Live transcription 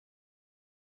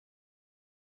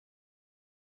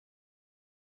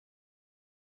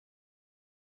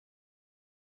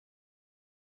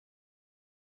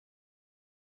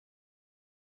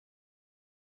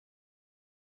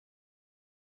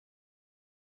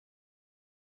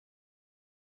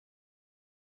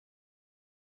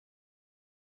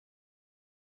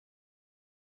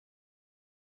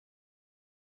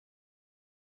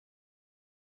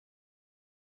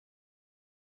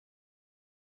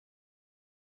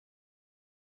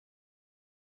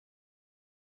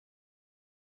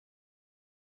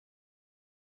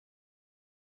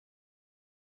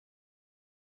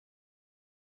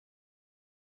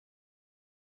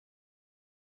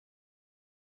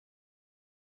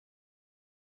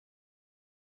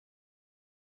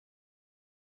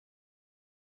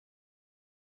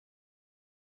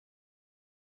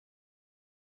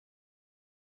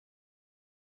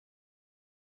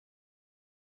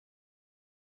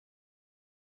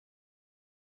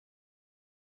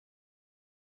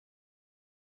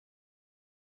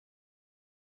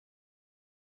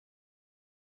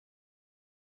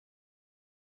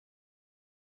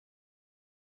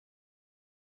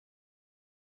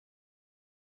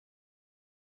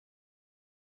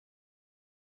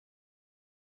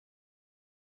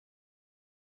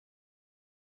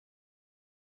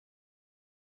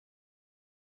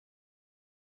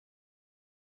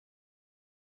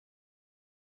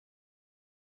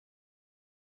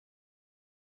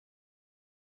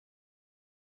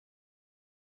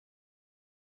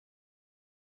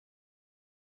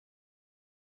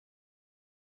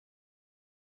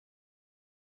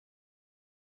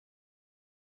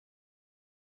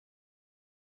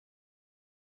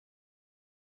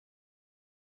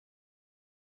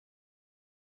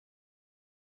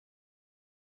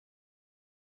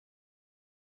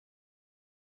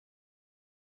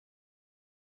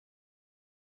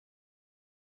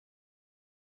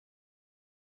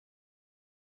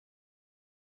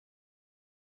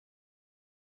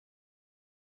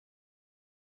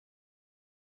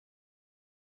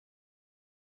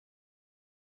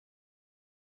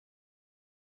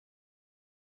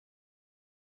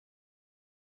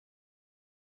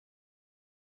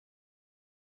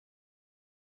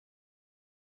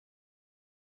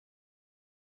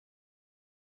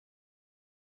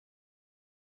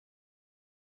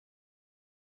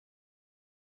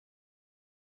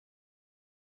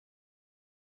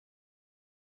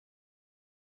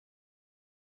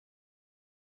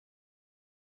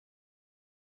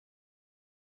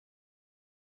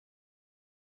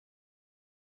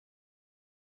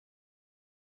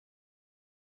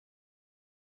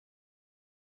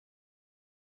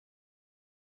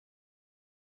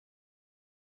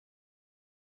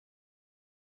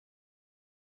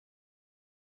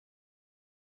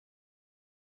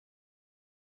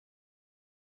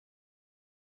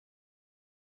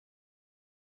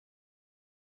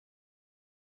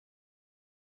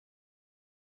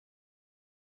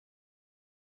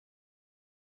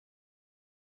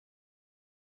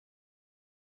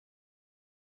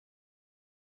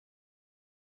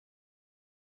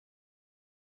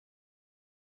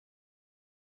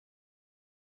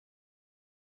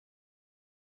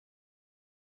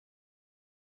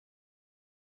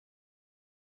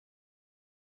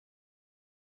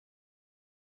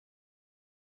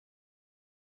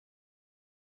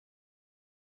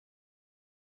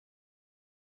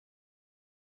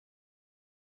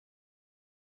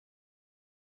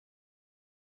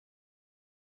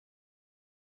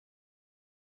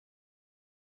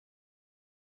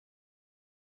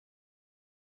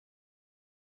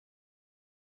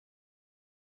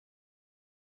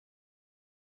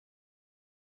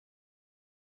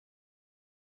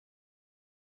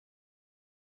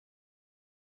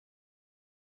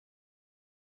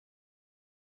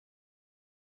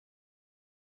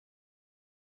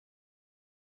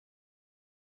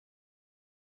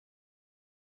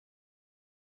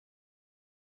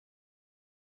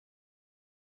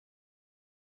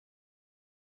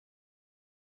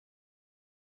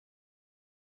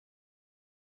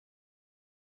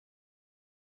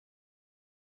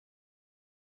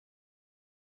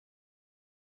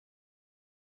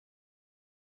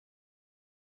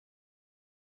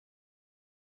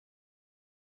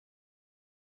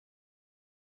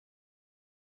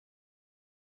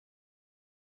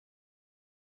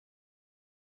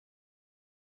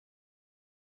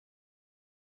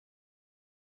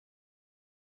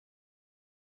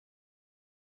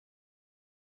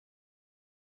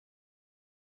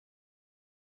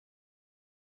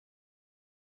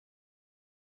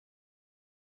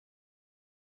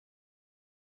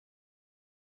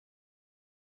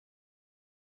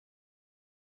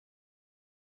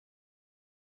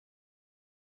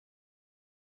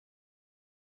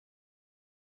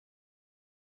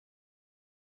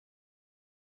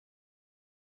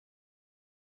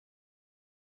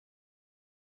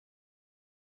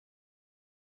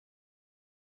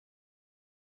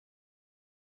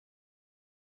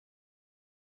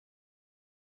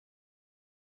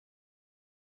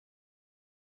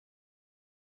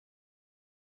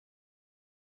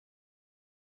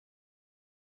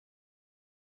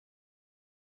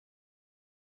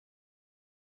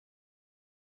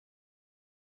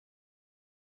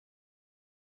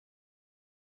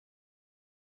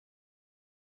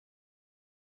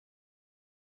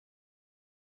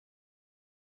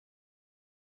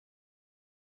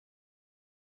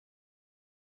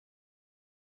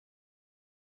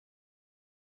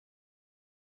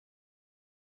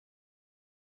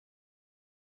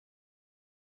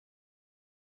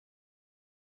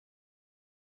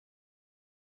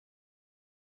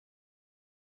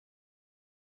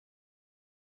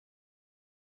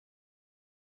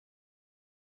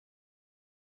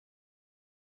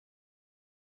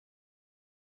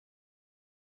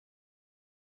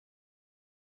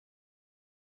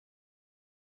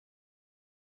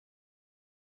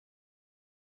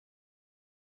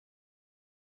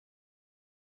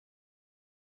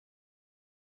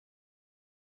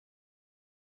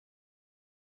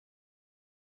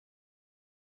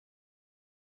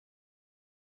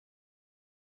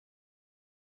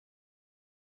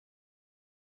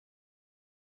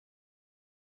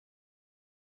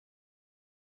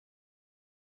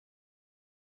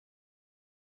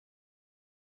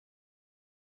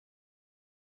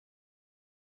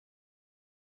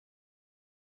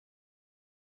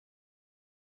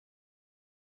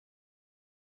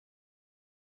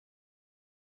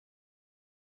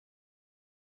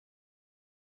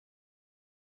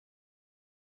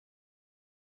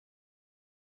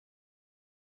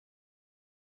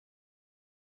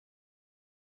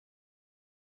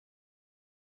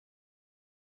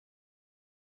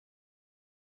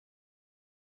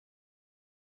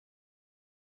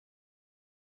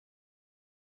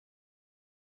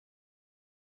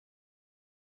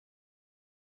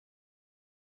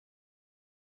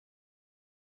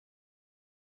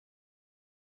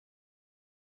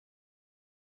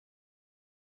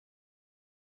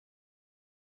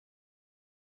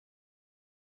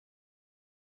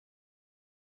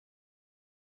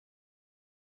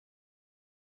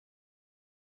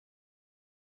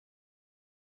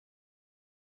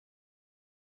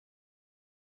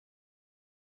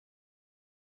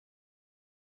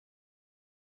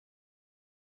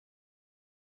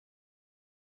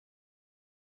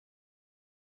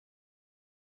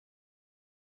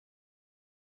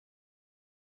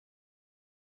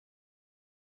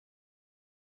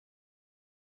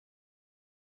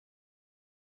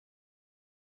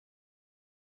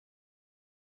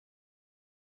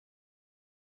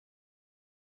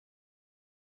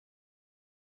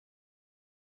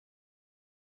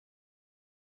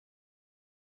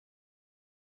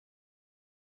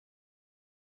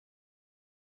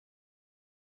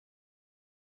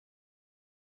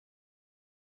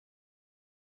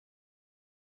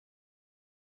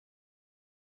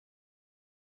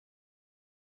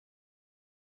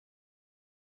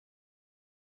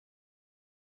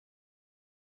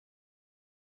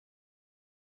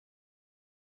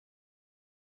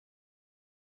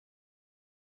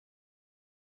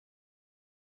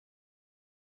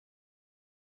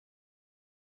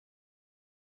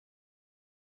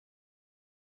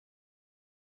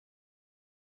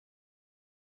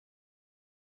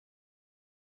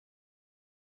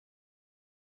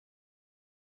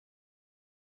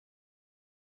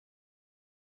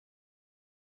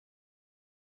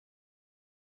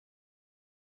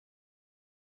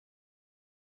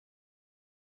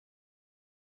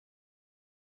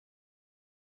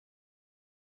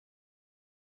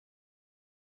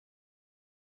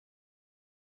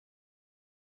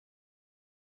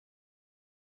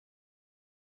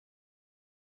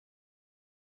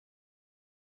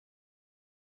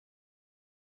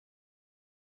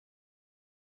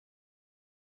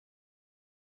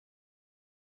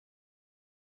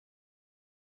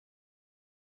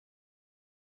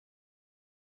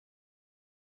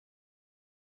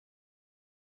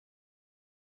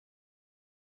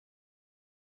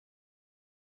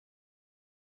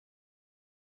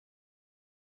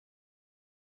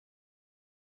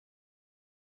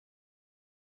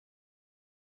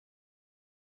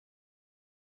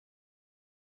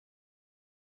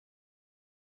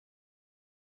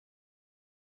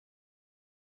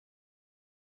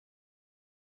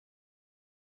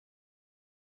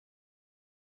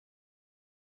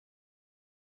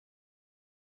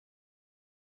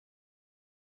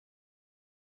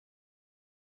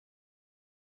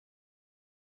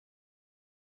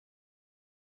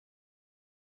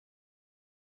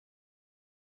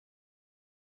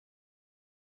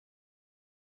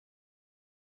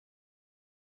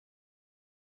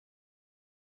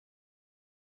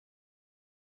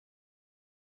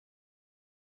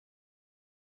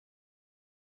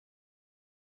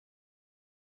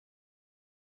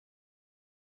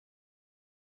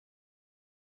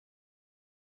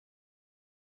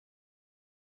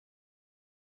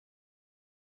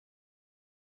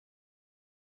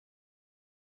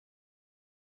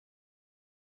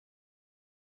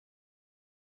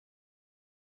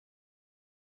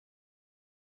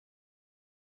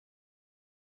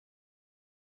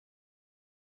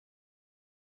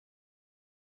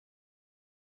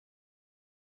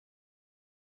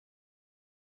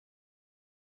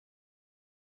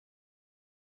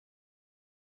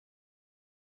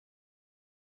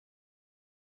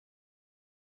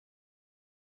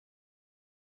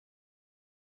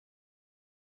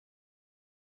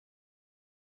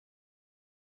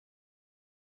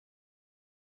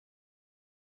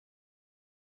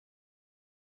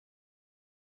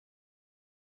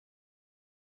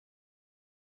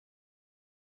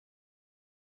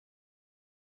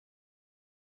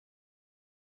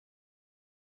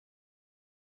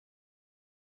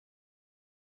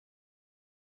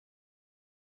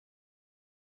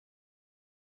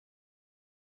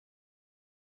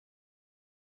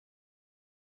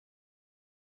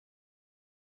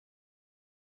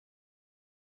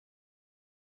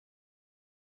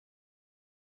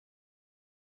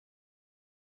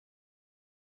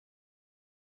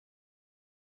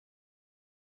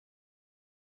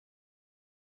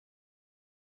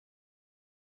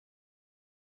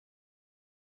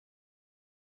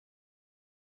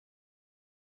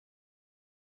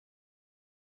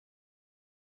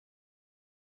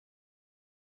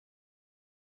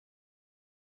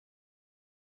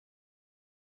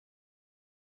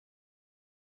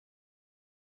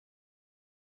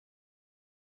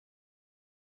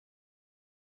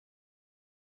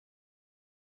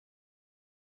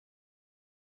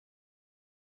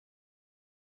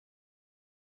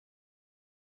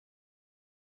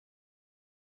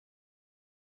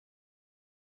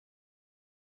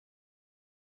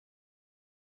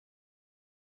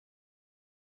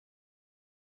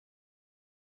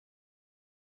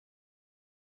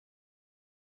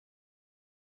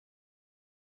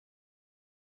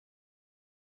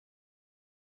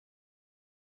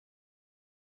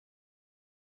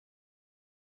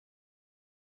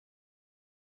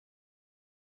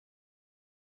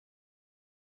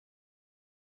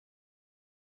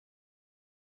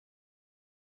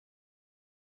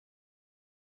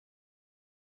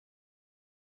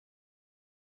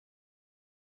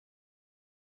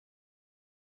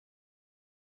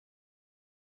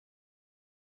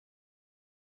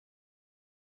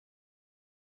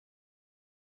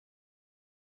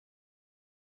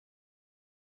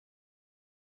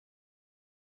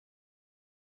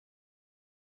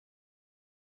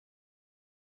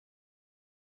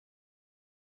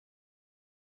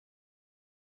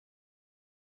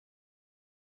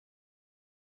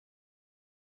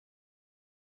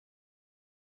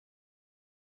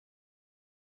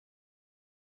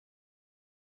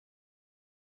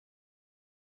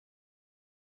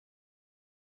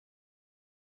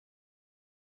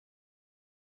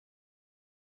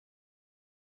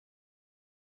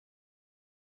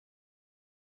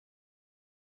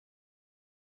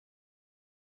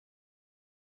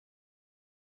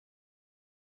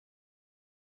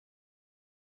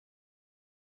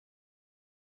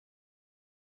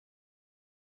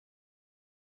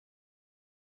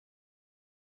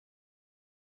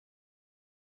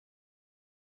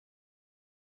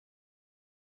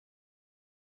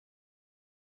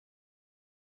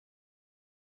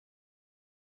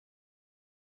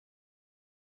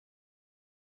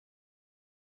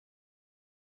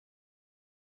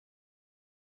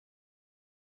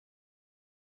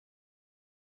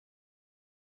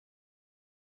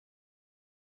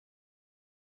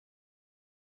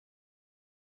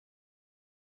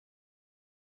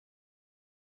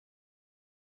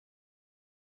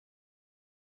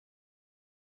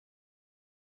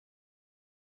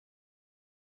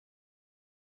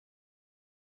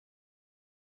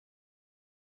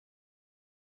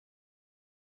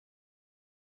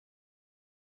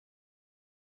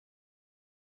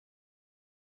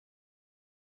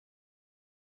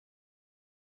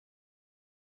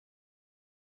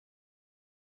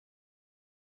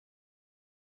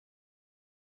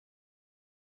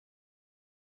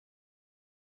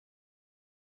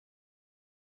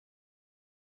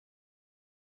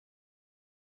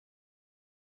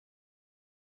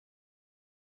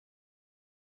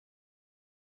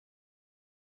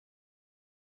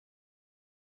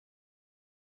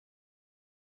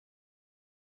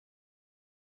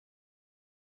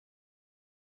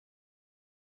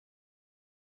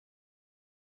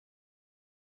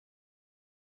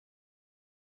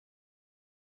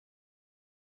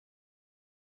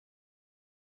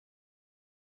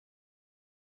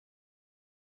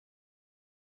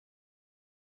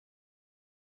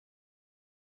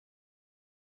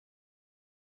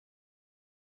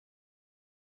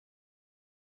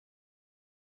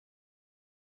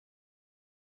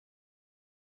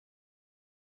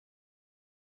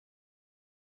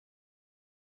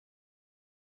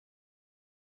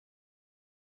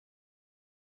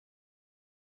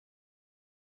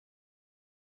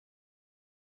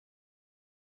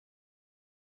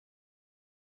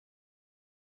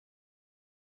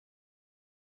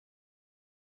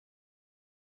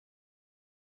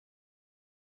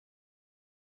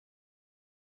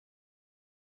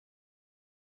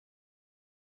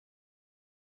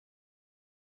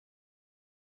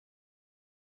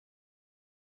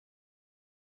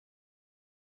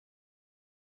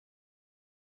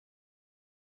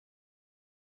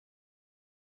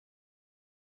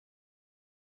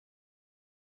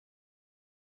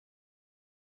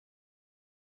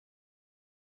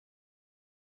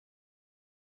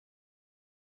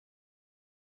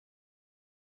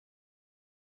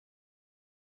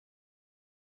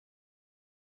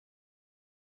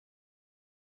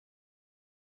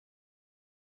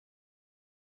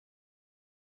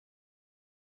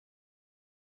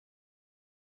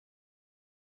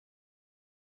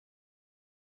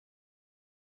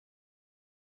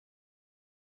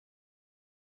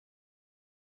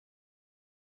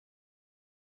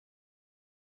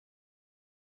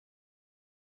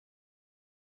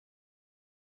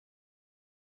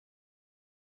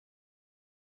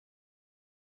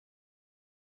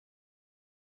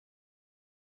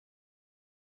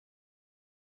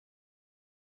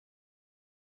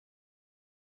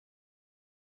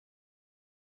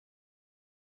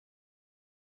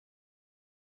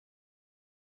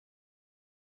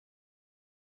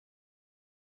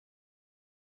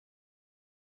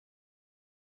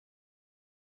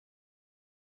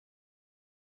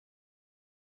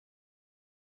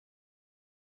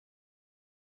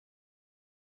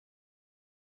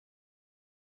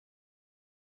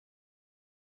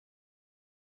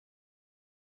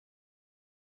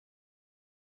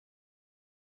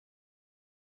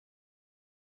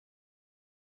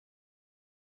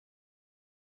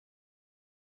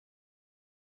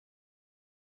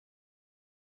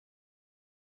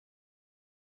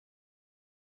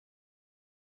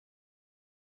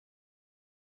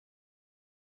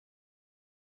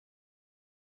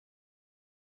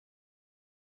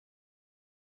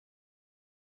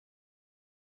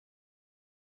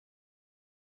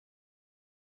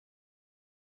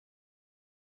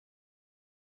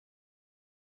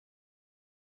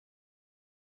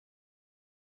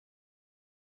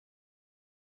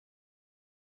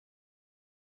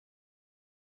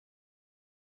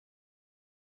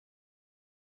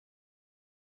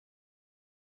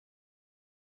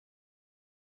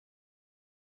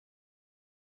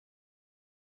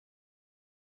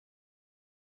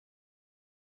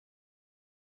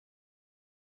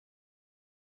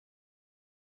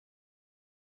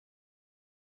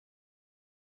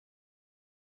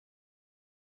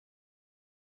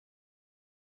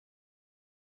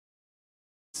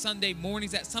Sunday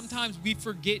mornings that sometimes we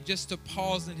forget just to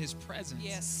pause in his presence.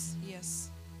 Yes,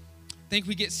 yes. I think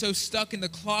we get so stuck in the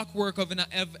clockwork of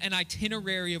an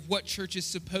itinerary of what church is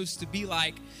supposed to be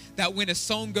like that when a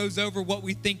song goes over what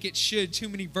we think it should, too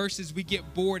many verses, we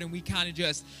get bored and we kind of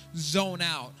just zone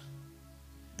out.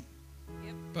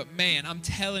 Yep. But man, I'm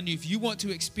telling you, if you want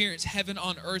to experience heaven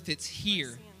on earth, it's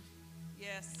here.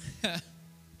 Yes.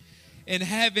 In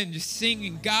heaven, just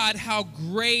singing, God, how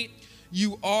great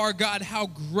you are. God, how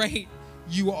great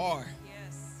you are.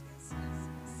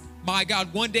 My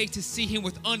God, one day to see him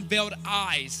with unveiled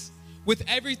eyes, with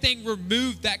everything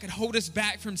removed that could hold us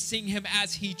back from seeing him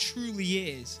as he truly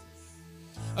is.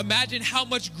 Imagine how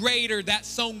much greater that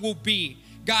song will be.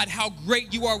 God, how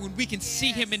great you are when we can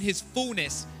see him in his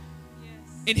fullness,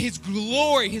 in his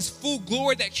glory, his full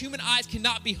glory that human eyes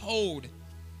cannot behold.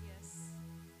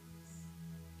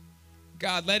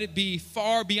 God, let it be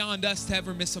far beyond us to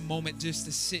ever miss a moment just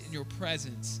to sit in your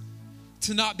presence.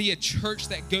 To not be a church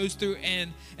that goes through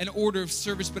an order of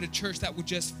service, but a church that will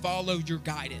just follow your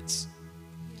guidance.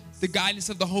 Yes. The guidance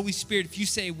of the Holy Spirit. If you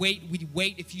say wait, we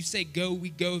wait. If you say go, we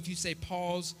go. If you say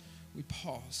pause, we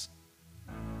pause.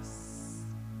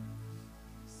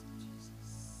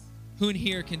 Who in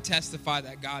here can testify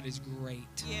that God is great?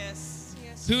 Yes.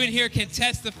 Yes. Who in here can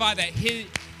testify that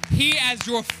he as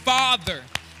your Father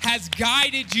has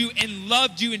guided you and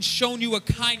loved you and shown you a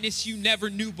kindness you never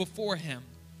knew before him?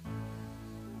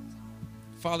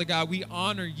 Father God, we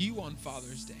honor you on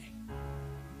Father's Day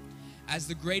as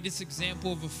the greatest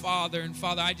example of a father. And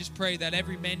Father, I just pray that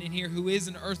every man in here who is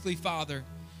an earthly father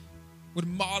would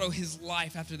model his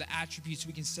life after the attributes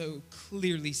we can so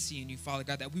clearly see in you, Father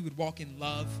God, that we would walk in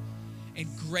love and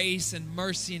grace and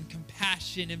mercy and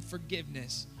compassion and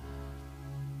forgiveness.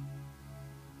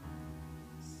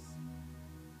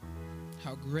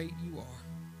 How great you are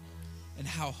and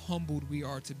how humbled we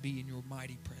are to be in your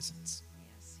mighty presence.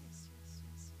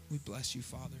 We bless you,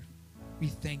 Father. We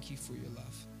thank you for your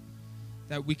love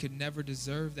that we could never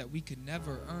deserve, that we could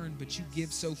never earn, but you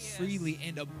give so freely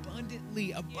and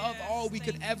abundantly above all we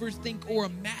could ever think or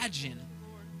imagine.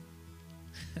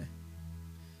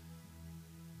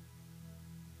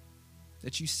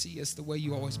 That you see us the way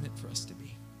you always meant for us to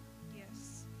be.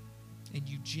 Yes. And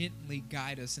you gently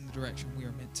guide us in the direction we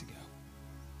are meant to go.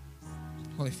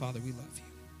 Holy Father, we love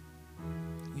you.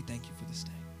 We thank you for this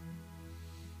day.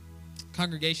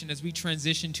 Congregation, as we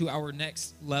transition to our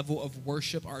next level of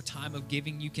worship, our time of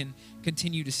giving, you can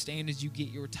continue to stand as you get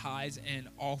your tithes and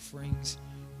offerings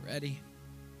ready.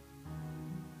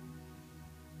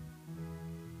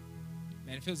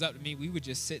 Man, it feels up to me, we would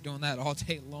just sit doing that all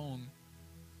day long.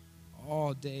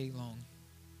 All day long.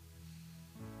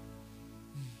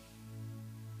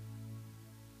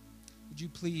 Would you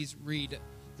please read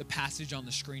the passage on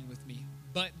the screen with me?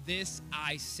 But this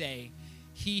I say,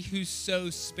 he who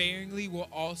sows sparingly will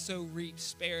also reap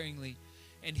sparingly,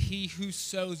 and he who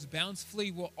sows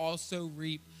bountifully will also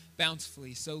reap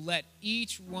bountifully. So let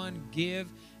each one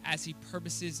give as he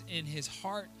purposes in his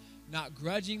heart, not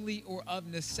grudgingly or of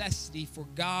necessity, for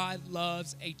God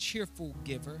loves a cheerful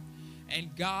giver,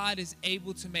 and God is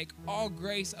able to make all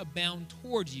grace abound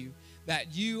toward you,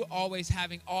 that you, always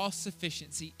having all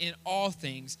sufficiency in all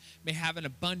things, may have an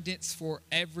abundance for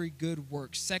every good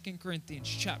work. 2 Corinthians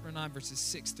chapter 9, verses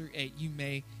 6 through 8. You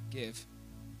may give.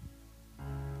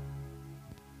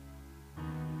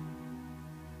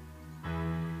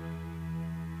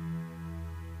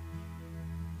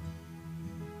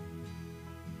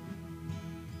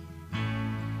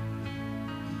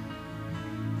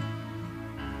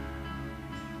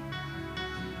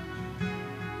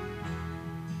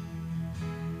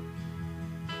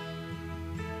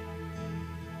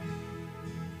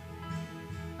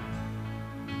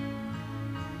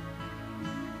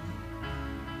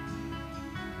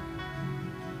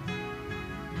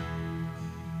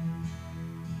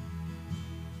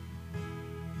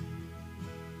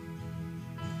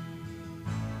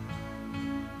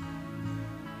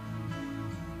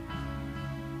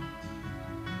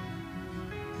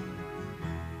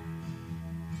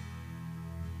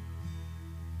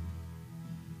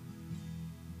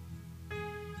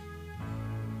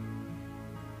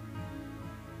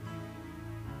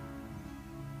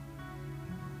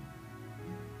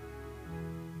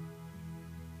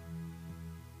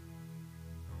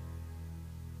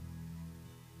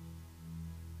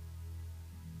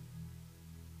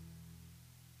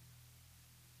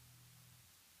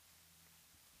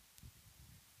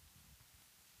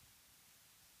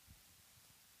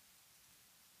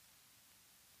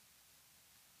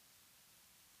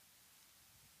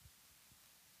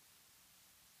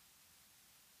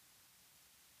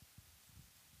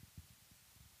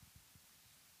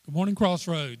 Good morning,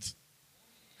 Crossroads.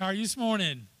 How are you this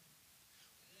morning?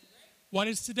 What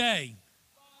is today?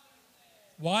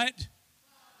 What?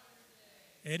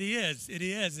 It is. It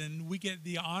is. And we get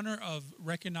the honor of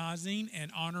recognizing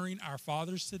and honoring our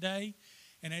fathers today.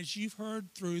 And as you've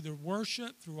heard through the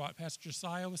worship, through what Pastor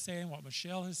Josiah was saying, what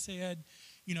Michelle has said,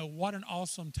 you know, what an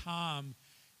awesome time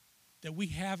that we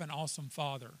have an awesome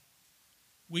father.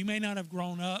 We may not have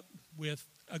grown up with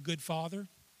a good father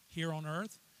here on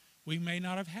earth. We may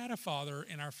not have had a father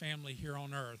in our family here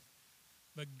on earth.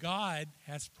 But God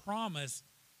has promised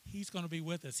He's going to be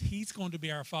with us. He's going to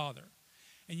be our father.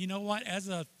 And you know what? As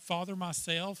a father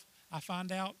myself, I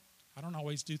find out I don't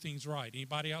always do things right.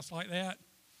 Anybody else like that?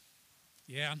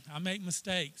 Yeah, I make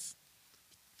mistakes.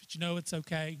 But you know it's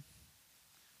okay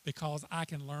because I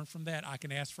can learn from that. I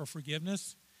can ask for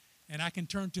forgiveness, and I can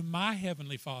turn to my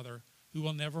Heavenly Father who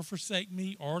will never forsake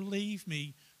me or leave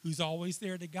me, who's always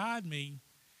there to guide me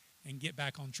and get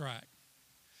back on track.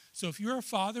 So if you're a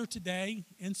father today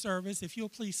in service, if you'll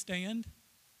please stand.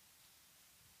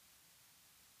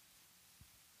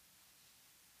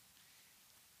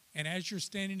 And as you're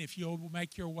standing, if you'll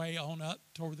make your way on up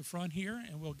toward the front here,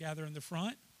 and we'll gather in the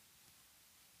front.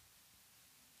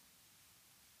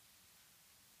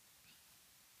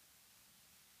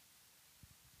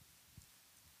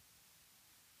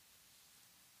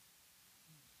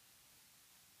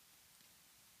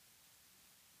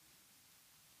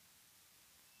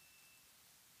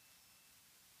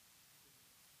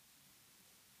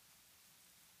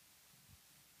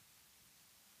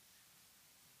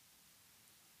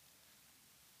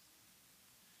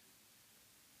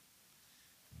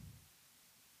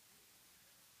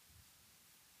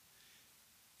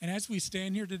 And as we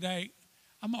stand here today,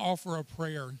 I'm going to offer a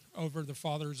prayer over the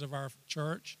fathers of our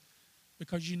church.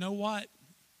 Because you know what?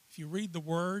 If you read the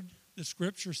Word, the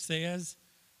Scripture says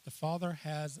the father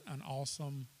has an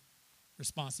awesome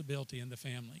responsibility in the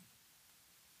family.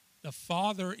 The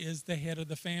father is the head of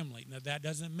the family. Now, that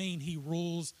doesn't mean he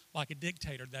rules like a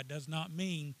dictator. That does not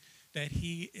mean that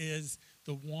he is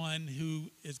the one who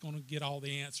is going to get all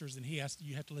the answers and you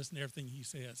have to listen to everything he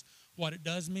says. What it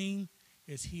does mean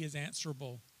is he is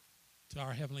answerable to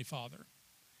our Heavenly Father.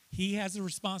 He has a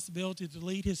responsibility to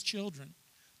lead his children,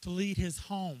 to lead his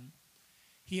home.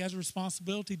 He has a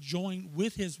responsibility to join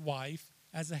with his wife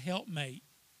as a helpmate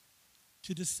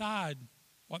to decide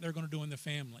what they're going to do in the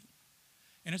family.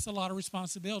 And it's a lot of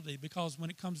responsibility because when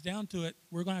it comes down to it,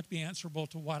 we're going to have to be answerable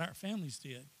to what our families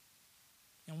did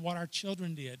and what our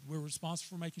children did. We're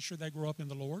responsible for making sure they grow up in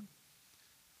the Lord,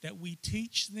 that we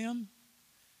teach them,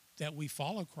 that we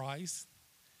follow Christ,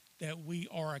 that we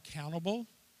are accountable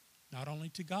not only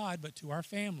to God but to our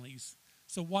families.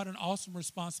 So what an awesome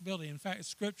responsibility. In fact,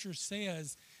 Scripture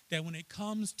says that when it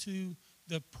comes to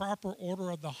the proper order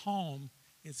of the home,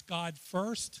 it's God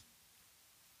first,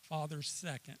 Father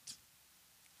second.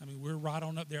 I mean, we're right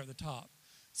on up there at the top.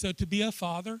 So to be a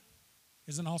father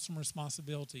is an awesome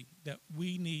responsibility that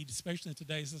we need, especially in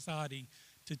today's society,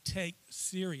 to take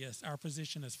serious our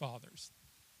position as fathers.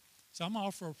 So I'm going to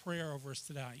offer a prayer over us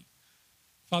today.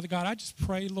 Father God, I just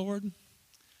pray, Lord,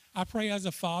 I pray as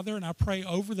a father, and I pray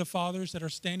over the fathers that are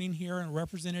standing here and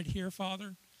represented here,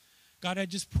 Father. God, I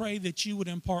just pray that you would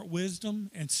impart wisdom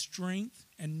and strength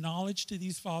and knowledge to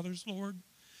these fathers, Lord.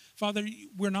 Father,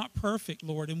 we're not perfect,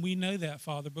 Lord, and we know that,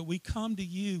 Father, but we come to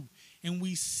you and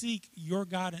we seek your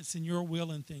guidance and your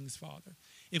will in things, Father.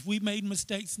 If we made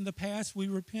mistakes in the past, we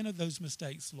repent of those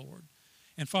mistakes, Lord.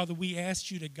 And Father, we ask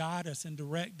you to guide us and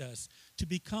direct us to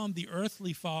become the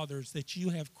earthly fathers that you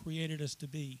have created us to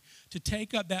be, to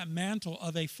take up that mantle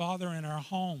of a father in our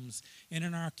homes and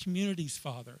in our communities,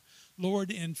 Father.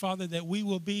 Lord, and Father, that we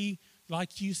will be,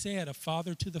 like you said, a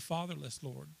father to the fatherless,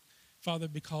 Lord. Father,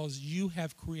 because you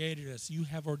have created us, you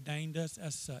have ordained us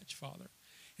as such, Father.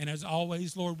 And as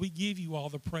always, Lord, we give you all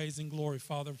the praise and glory,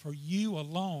 Father, for you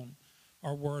alone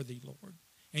are worthy, Lord.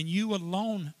 And you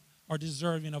alone are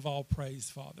deserving of all praise,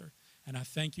 Father. And I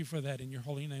thank you for that. In your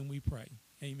holy name we pray.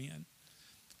 Amen.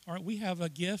 All right, we have a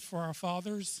gift for our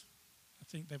fathers. I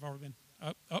think they've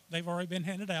already been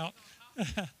handed out.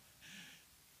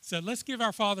 So let's give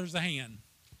our fathers a hand.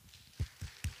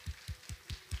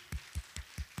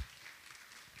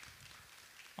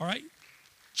 All right,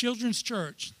 Children's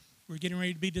Church. We're getting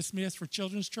ready to be dismissed for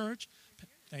Children's Church.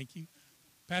 Thank you.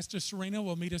 Pastor Serena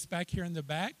will meet us back here in the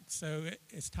back. So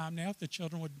it's time now if the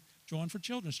children would join for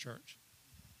Children's Church.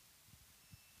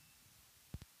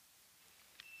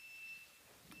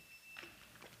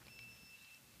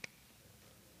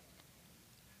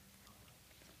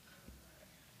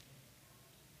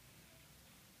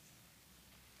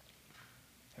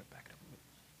 Back up.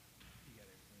 You got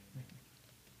everything.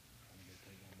 I'm going to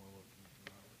take one more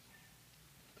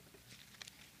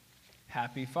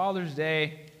Happy Father's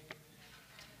Day.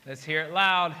 Let's hear it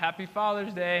loud. Happy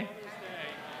Father's Day.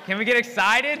 Can we get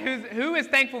excited? Who is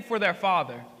thankful for their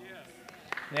father? Yes.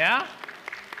 Yeah?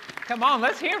 Come on,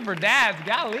 let's hear it for dads.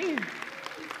 Golly.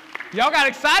 Y'all got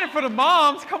excited for the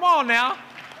moms. Come on now.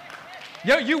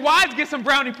 Yo, you wives get some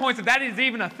brownie points if that is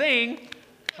even a thing.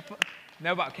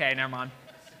 No, okay, never mind.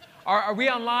 Are we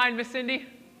online, Miss Cindy?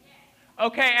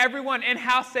 Okay, everyone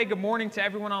in-house, say good morning to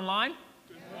everyone online.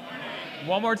 Good morning.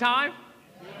 One more time.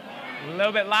 Good morning. A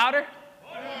little bit louder.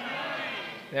 Good morning.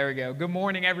 There we go. Good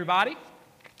morning, everybody.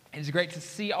 It's great to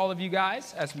see all of you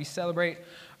guys as we celebrate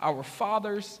our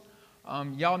fathers.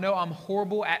 Y'all know I'm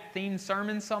horrible at themed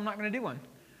sermons, so I'm not going to do one.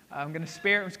 I'm going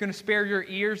to spare your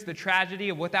ears the tragedy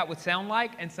of what that would sound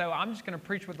like, and so I'm just going to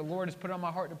preach what the Lord has put on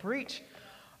my heart to preach.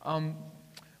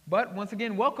 But once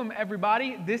again, welcome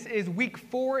everybody. This is week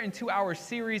 4 into our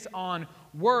series on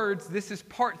words. This is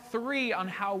part 3 on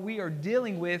how we are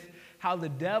dealing with how the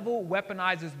devil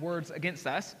weaponizes words against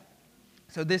us.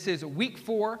 So this is week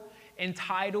 4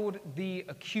 entitled The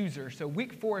Accuser. So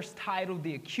week 4 is titled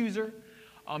The Accuser.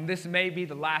 This may be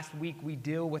the last week we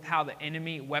deal with how the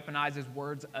enemy weaponizes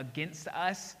words against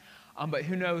us. But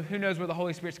who knows where the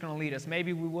Holy Spirit's going to lead us.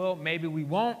 Maybe we will, maybe we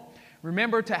won't.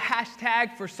 Remember to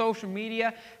hashtag for social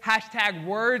media, hashtag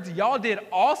words. Y'all did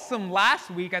awesome last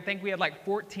week. I think we had like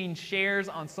 14 shares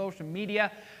on social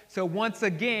media. So once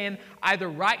again, either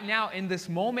right now in this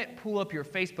moment, pull up your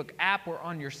Facebook app or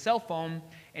on your cell phone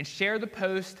and share the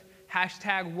post,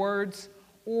 hashtag words.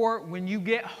 Or when you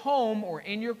get home or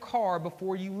in your car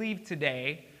before you leave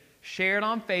today, share it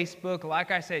on Facebook. Like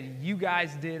I said, you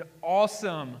guys did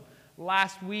awesome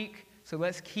last week. So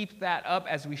let's keep that up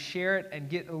as we share it and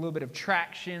get a little bit of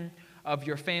traction of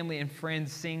your family and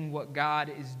friends seeing what God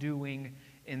is doing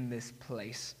in this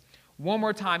place. One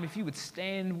more time, if you would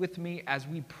stand with me as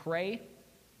we pray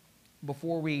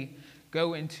before we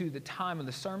go into the time of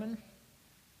the sermon.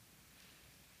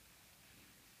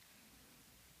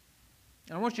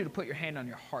 And I want you to put your hand on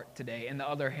your heart today and the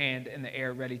other hand in the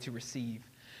air ready to receive.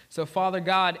 So, Father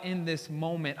God, in this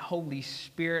moment, Holy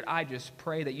Spirit, I just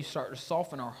pray that you start to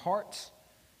soften our hearts.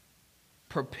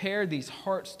 Prepare these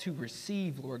hearts to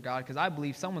receive, Lord God, because I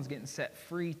believe someone's getting set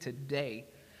free today.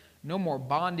 No more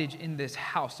bondage in this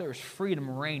house. There is freedom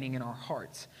reigning in our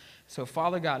hearts. So,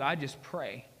 Father God, I just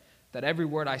pray that every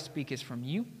word I speak is from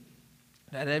you,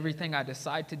 that everything I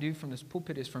decide to do from this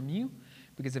pulpit is from you.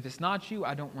 Because if it's not you,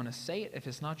 I don't want to say it. If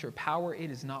it's not your power, it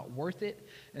is not worth it.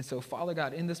 And so, Father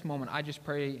God, in this moment, I just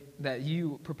pray that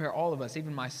you prepare all of us,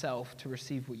 even myself, to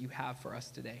receive what you have for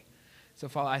us today. So,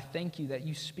 Father, I thank you that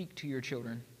you speak to your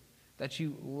children, that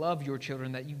you love your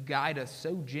children, that you guide us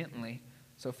so gently.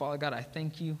 So, Father God, I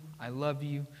thank you. I love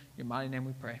you. In your mighty name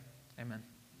we pray. Amen.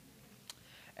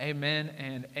 Amen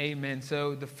and amen.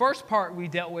 So the first part we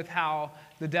dealt with how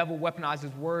the devil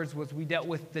weaponizes words was we dealt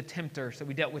with the tempter. So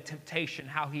we dealt with temptation,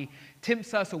 how he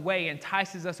tempts us away,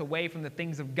 entices us away from the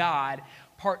things of God.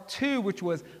 Part 2, which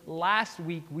was last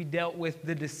week, we dealt with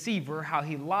the deceiver, how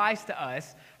he lies to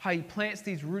us, how he plants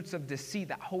these roots of deceit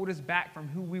that hold us back from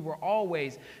who we were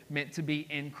always meant to be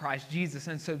in Christ Jesus.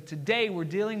 And so today we're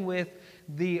dealing with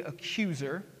the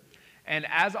accuser. And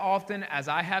as often as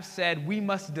I have said, we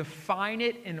must define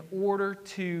it in order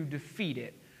to defeat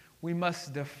it. We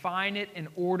must define it in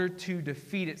order to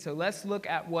defeat it. So let's look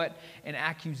at what an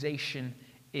accusation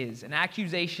is. An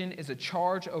accusation is a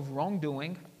charge of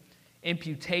wrongdoing,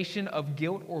 imputation of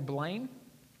guilt or blame,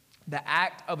 the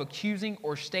act of accusing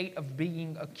or state of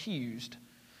being accused.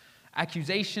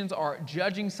 Accusations are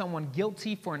judging someone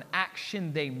guilty for an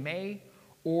action they may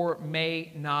or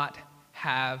may not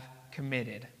have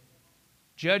committed.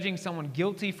 Judging someone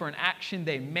guilty for an action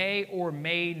they may or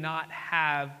may not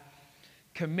have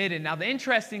committed. Now, the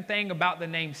interesting thing about the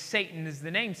name Satan is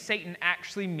the name Satan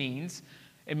actually means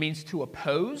to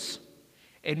oppose,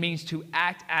 it means to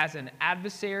act as an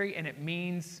adversary, and it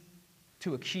means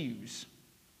to accuse.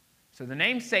 So the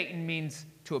name Satan means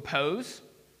to oppose,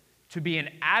 to be an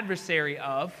adversary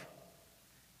of,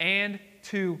 and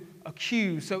to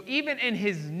accuse. So even in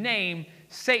his name,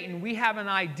 Satan, we have an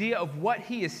idea of what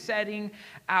he is setting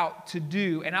out to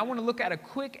do. And I want to look at a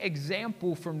quick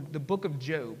example from the book of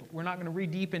Job. We're not going to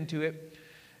read deep into it.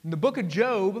 In the book of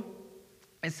Job,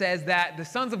 it says that the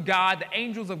sons of God, the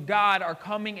angels of God, are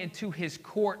coming into his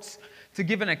courts to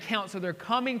give an account. So they're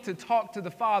coming to talk to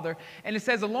the Father. And it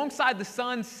says alongside the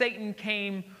Son, Satan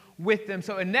came with them.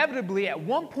 So inevitably, at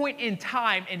one point in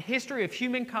time in history of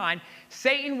humankind,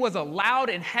 Satan was allowed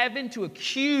in heaven to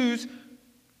accuse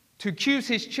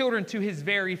his children to his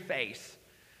very face.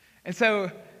 And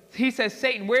so he says,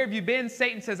 Satan, where have you been?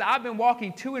 Satan says, I've been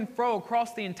walking to and fro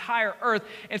across the entire earth.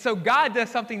 And so God does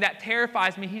something that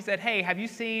terrifies me. He said, hey, have you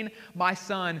seen my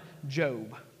son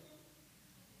Job?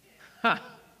 Huh.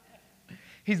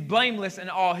 He's blameless in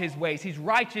all his ways. He's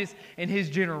righteous in his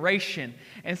generation.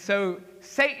 And so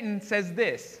Satan says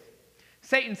this.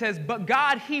 Satan says, but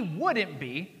God, he wouldn't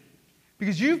be,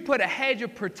 because you've put a hedge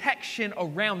of protection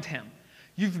around him.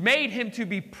 You've made him to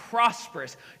be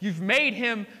prosperous. You've made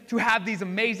him to have these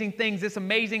amazing things, this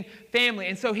amazing family.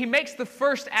 And so he makes the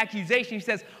first accusation. He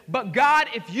says, but God,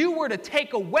 if you were to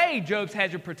take away Job's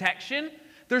hedge of protection,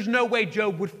 there's no way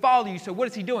Job would follow you. So what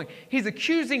is he doing? He's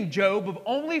accusing Job of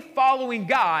only following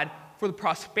God for the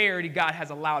prosperity God has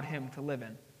allowed him to live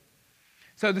in.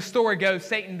 So the story goes,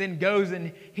 Satan then goes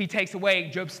and he takes away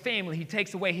Job's family. He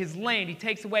takes away his land. He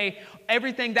takes away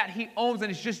everything that he owns, and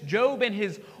it's just Job and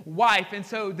his wife. And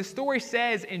so the story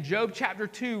says in Job chapter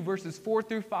 2, verses 4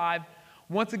 through 5,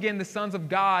 once again the sons of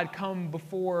God come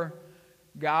before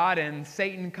God, and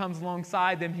Satan comes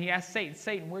alongside them. He asks Satan,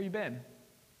 Satan, where you been?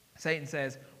 Satan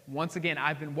says, once again,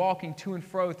 I've been walking to and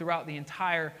fro throughout the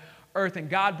entire earth. And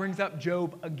God brings up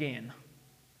Job again.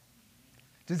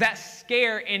 Does that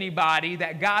scare anybody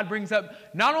that God brings up?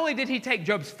 Not only did he take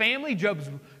Job's family, Job's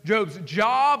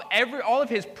job, all of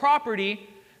his property,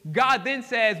 God then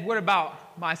says, what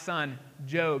about my son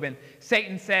Job? And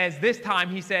Satan says, this time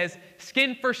he says,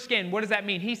 skin for skin. What does that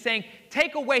mean? He's saying,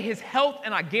 take away his health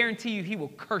and I guarantee you he will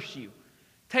curse you.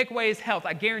 Take away his health.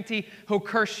 I guarantee he'll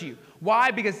curse you.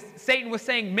 Why? Because Satan was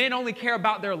saying men only care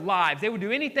about their lives. They would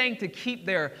do anything to keep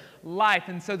their life.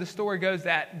 And so the story goes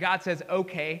that God says,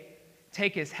 okay,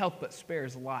 take his health but spare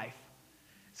his life.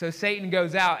 So Satan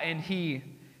goes out and he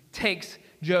takes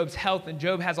Job's health, and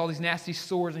Job has all these nasty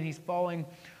sores and he's falling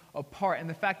apart. And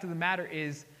the fact of the matter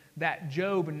is that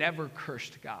Job never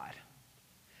cursed God.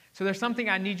 So there's something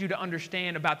I need you to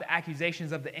understand about the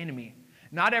accusations of the enemy.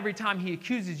 Not every time he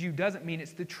accuses you doesn't mean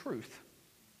it's the truth.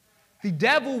 The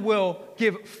devil will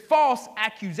give false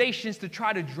accusations to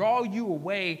try to draw you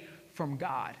away from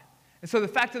God. And so the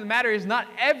fact of the matter is not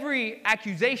every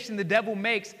accusation the devil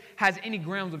makes has any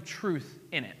grounds of truth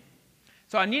in it.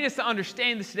 So I need us to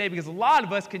understand this today, because a lot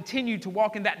of us continue to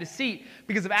walk in that deceit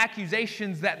because of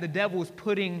accusations that the devil is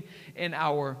putting in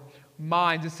our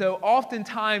minds. And so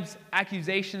oftentimes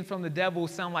accusations from the devil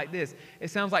sound like this.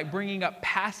 It sounds like bringing up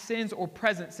past sins or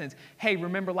present sins. Hey,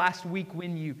 remember last week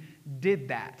when you did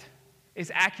that?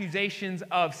 It's accusations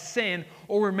of sin.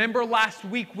 Or remember last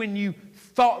week when you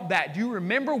thought that? Do you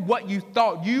remember what you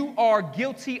thought? You are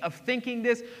guilty of thinking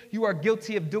this. You are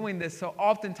guilty of doing this. So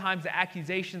oftentimes the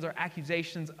accusations are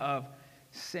accusations of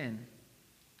sin.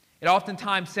 It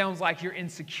oftentimes sounds like your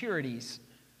insecurities.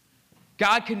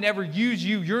 God can never use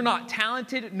you. You're not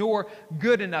talented nor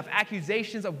good enough.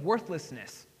 Accusations of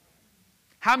worthlessness.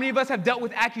 How many of us have dealt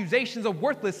with accusations of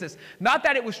worthlessness? Not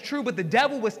that it was true, but the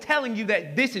devil was telling you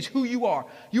that this is who you are.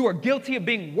 You are guilty of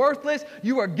being worthless.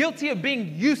 You are guilty of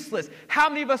being useless. How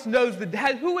many of us knows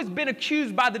who has been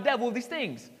accused by the devil of these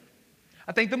things?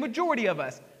 I think the majority of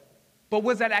us. But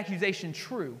was that accusation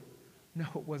true? No,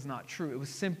 it was not true. It was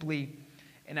simply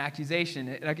an accusation.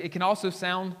 It can also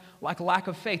sound like a lack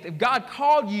of faith. If God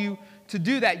called you to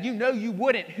do that, you know you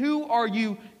wouldn't. Who are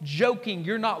you joking?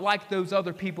 You're not like those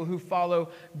other people who follow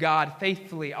God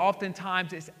faithfully.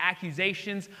 Oftentimes it's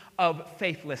accusations of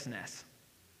faithlessness.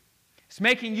 It's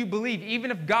making you believe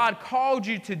even if God called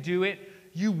you to do it,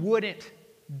 you wouldn't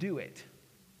do it.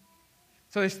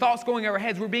 So there's thoughts going over our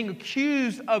heads. We're being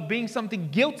accused of being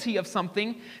guilty of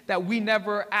something that we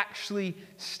never actually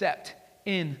stepped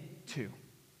into.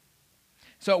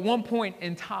 So at one point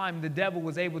in time, the devil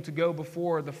was able to go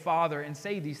before the Father and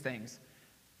say these things.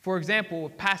 For example,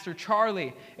 with Pastor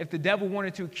Charlie, if the devil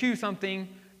wanted to accuse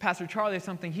Pastor Charlie of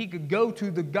something, he could go to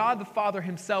the God the Father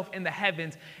himself in the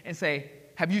heavens and say,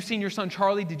 have you seen your son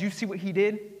Charlie? Did you see what he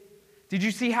did? Did you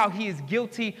see how he is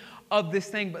guilty of this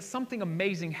thing? But something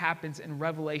amazing happens in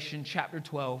Revelation chapter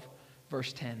 12,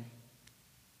 verse 10.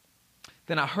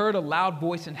 Then I heard a loud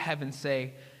voice in heaven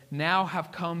say, now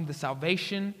have come the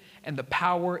salvation and the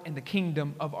power and the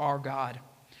kingdom of our God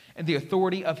and the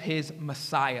authority of his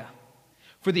Messiah.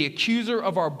 For the accuser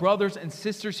of our brothers and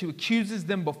sisters who accuses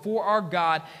them before our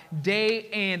God day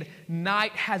and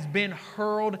night has been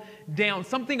hurled down.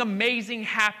 Something amazing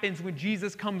happens when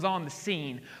Jesus comes on the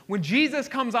scene. When Jesus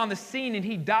comes on the scene and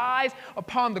he dies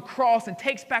upon the cross and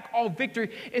takes back all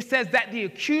victory, it says that the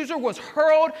accuser was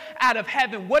hurled out of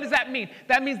heaven. What does that mean?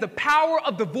 That means the power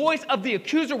of the voice of the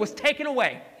accuser was taken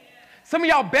away. Some of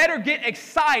y'all better get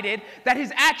excited that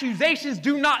his accusations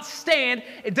do not stand.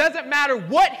 It doesn't matter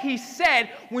what he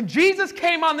said. When Jesus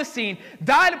came on the scene,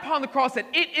 died upon the cross, said,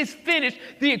 "It is finished,"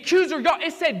 the accuser, y'all,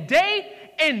 it said day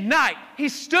and night, he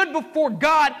stood before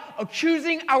God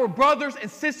accusing our brothers and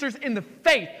sisters in the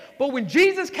faith. But when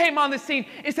Jesus came on the scene,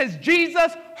 it says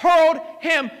Jesus hurled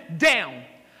him down.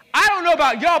 I don't know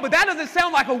about y'all, but that doesn't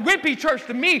sound like a wimpy church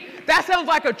to me. That sounds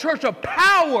like a church of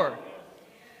power.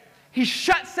 He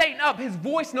shut Satan up. His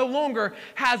voice no longer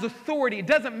has authority. It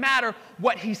doesn't matter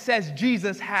what he says.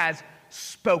 Jesus has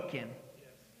spoken.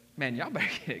 Man, y'all better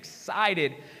get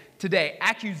excited today.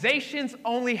 Accusations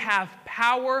only have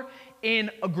power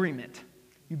in agreement.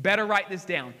 You better write this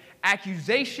down.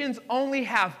 Accusations only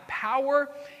have power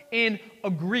in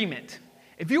agreement.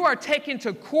 If you are taken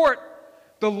to court,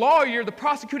 the lawyer, the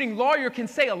prosecuting lawyer, can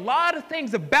say a lot of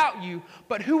things about you,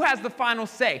 but who has the final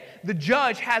say? The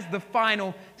judge has the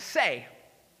final say.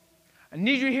 I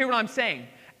need you to hear what I'm saying.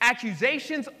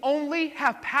 Accusations only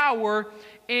have power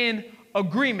in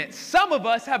agreement. Some of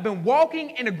us have been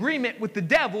walking in agreement with the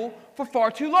devil for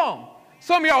far too long.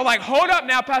 Some of y'all are like, hold up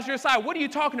now, Pastor Josiah, what are you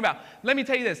talking about? Let me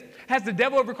tell you this. Has the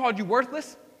devil ever called you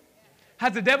worthless?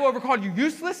 Has the devil ever called you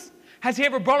useless? Has he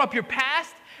ever brought up your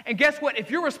past? And guess what?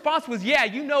 If your response was, yeah,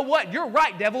 you know what? You're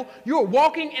right, devil. You are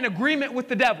walking in agreement with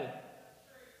the devil.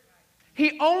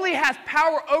 He only has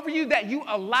power over you that you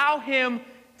allow him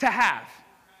to have.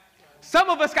 Some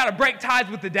of us got to break ties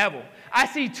with the devil. I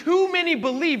see too many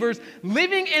believers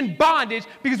living in bondage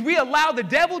because we allow the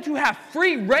devil to have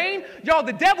free reign. Y'all,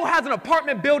 the devil has an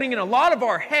apartment building in a lot of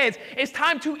our heads. It's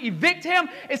time to evict him.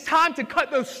 It's time to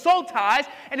cut those soul ties.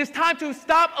 And it's time to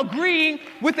stop agreeing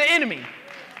with the enemy.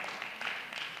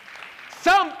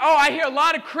 I hear a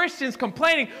lot of Christians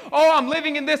complaining, oh, I'm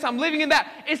living in this, I'm living in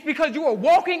that. It's because you are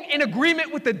walking in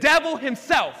agreement with the devil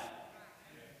himself.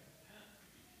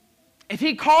 If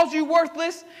he calls you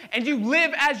worthless and you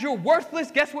live as you're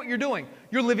worthless, guess what you're doing?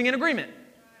 You're living in agreement.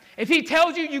 If he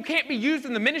tells you you can't be used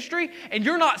in the ministry and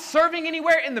you're not serving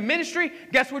anywhere in the ministry,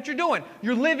 guess what you're doing?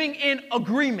 You're living in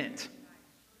agreement.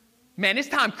 Man, it's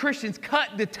time Christians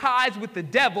cut the ties with the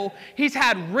devil. He's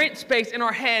had rent space in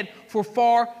our head for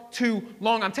far too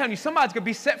long. I'm telling you, somebody's going to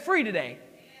be set free today.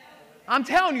 I'm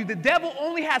telling you, the devil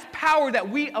only has power that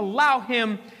we allow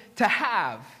him to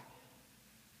have.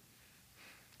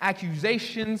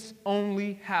 Accusations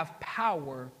only have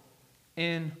power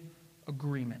in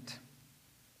agreement.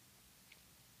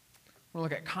 We're going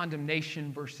to look at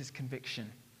condemnation versus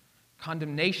conviction.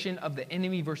 Condemnation of the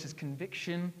enemy versus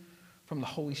conviction from the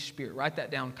Holy Spirit. Write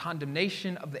that down.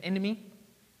 Condemnation of the enemy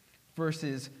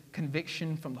versus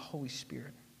conviction from the Holy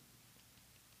Spirit.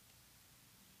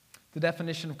 The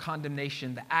definition of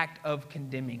condemnation, the act of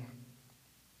condemning.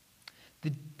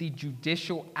 The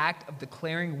judicial act of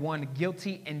declaring one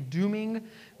guilty and dooming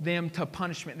them to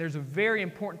punishment. There's a very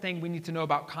important thing we need to know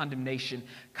about condemnation.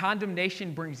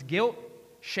 Condemnation brings guilt,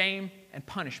 shame, and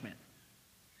punishment.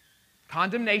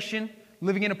 Condemnation,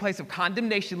 living in a place of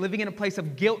condemnation, living in a place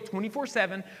of guilt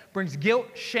 24/7, brings guilt,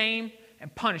 shame,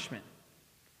 and punishment.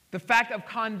 The fact of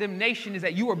condemnation is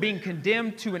that you are being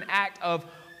condemned to an act of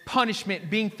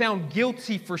punishment, being found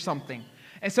guilty for something.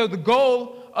 And so the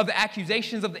goal of the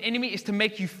accusations of the enemy is to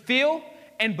make you feel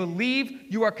and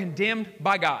believe you are condemned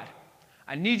by God.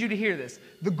 I need you to hear this.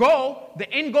 The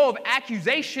end goal of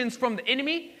accusations from the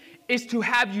enemy is to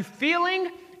have you feeling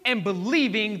and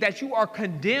believing that you are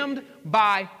condemned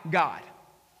by God.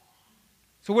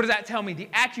 So what does that tell me? The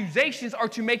accusations are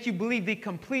to make you believe the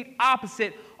complete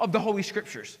opposite of the Holy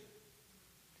Scriptures.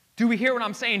 Do we hear what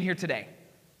I'm saying here today?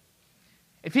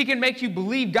 If he can make you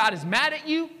believe God is mad at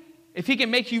you, if he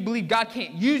can make you believe God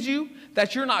can't use you,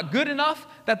 that you're not good enough,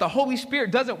 that the Holy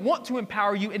Spirit doesn't want to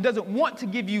empower you and doesn't want to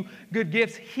give you good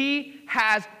gifts, he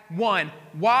has won.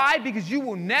 Why? Because you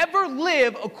will never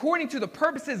live according to the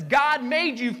purposes God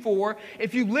made you for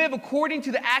if you live according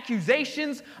to the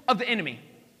accusations of the enemy.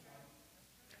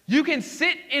 You can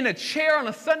sit in a chair on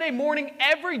a Sunday morning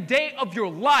every day of your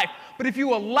life, but if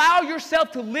you allow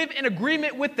yourself to live in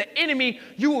agreement with the enemy,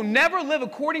 you will never live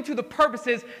according to the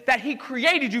purposes that he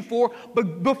created you for,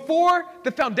 but before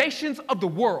the foundations of the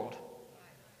world.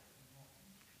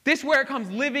 This is where it comes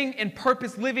living in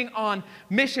purpose, living on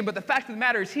mission, but the fact of the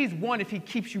matter is he's won if he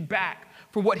keeps you back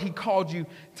for what he called you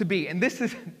to be. And this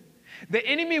is, the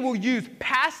enemy will use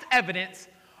past evidence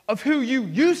of who you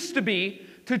used to be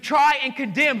to try and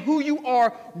condemn who you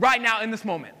are right now in this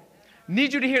moment.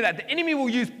 Need you to hear that. The enemy will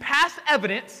use past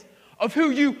evidence of who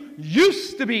you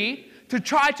used to be to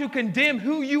try to condemn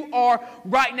who you are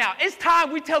right now. It's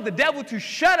time we tell the devil to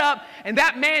shut up, and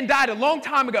that man died a long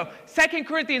time ago. 2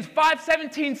 Corinthians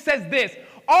 5:17 says this,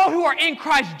 All who are in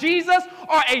Christ Jesus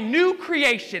are a new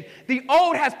creation. The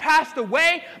old has passed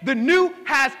away. The new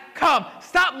has come.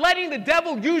 Stop letting the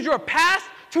devil use your past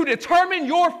to determine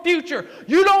your future.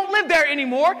 You don't live there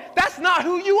anymore. That's not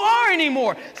who you are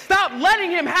anymore. Stop letting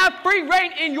him have free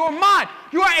reign in your mind.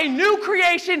 You are a new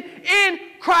creation in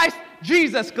Christ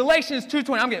Jesus. Galatians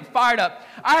 2:20. I'm getting fired up.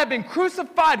 I have been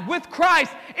crucified with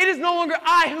Christ. It is no longer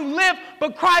I who live,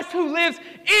 but Christ who lives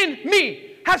in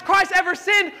me. Has Christ ever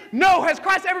sinned? No. Has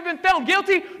Christ ever been found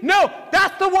guilty? No.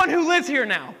 That's the one who lives here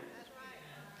now.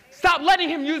 Stop letting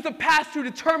him use the past to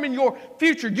determine your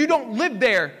future. You don't live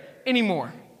there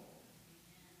anymore.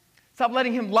 Stop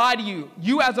letting him lie to you.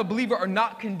 You as a believer are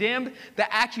not condemned.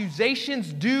 The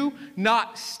accusations do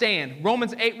not stand.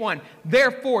 Romans 8:1.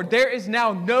 Therefore, there is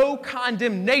now no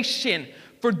condemnation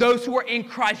for those who are in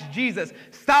Christ Jesus.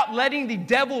 Stop letting the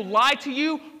devil lie to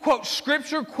you. Quote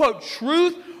scripture, quote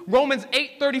truth. Romans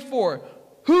 8:34.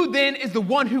 Who then is the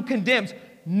one who condemns?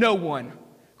 No one.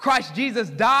 Christ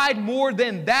Jesus died, more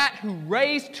than that, who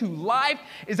raised to life,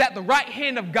 is at the right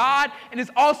hand of God and is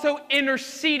also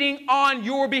interceding on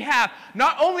your behalf.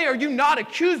 Not only are you not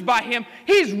accused by him,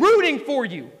 he's rooting for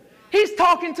you. He's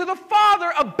talking to the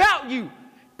Father about you,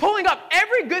 pulling up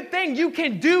every good thing you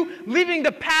can do, leaving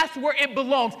the past where it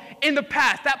belongs. In the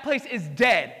past, that place is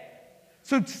dead.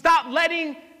 So stop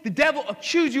letting the devil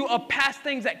accuse you of past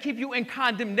things that keep you in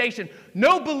condemnation.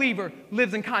 No believer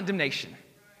lives in condemnation.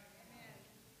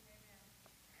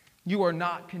 You are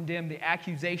not condemned. The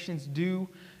accusations do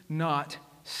not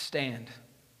stand.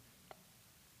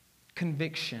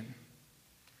 Conviction.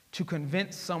 To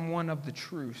convince someone of the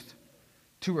truth.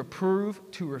 To reprove,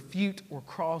 to refute, or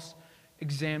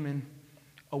cross-examine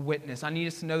a witness. I need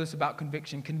us to know this about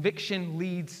conviction. Conviction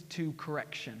leads to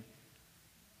correction.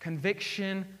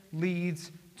 Conviction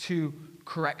leads to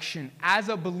correction. As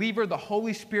a believer, the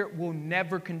Holy Spirit will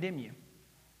never condemn you,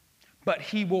 but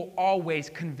he will always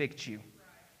convict you.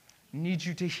 I need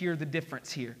you to hear the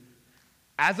difference here.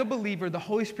 As a believer, the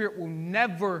Holy Spirit will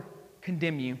never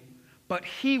condemn you, but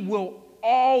he will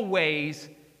always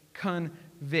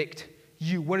convict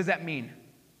you. What does that mean?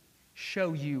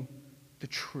 Show you the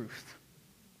truth.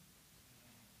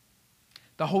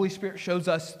 The Holy Spirit shows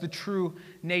us the true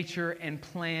nature and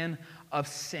plan of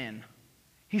sin.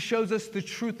 He shows us the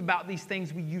truth about these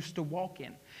things we used to walk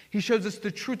in. He shows us the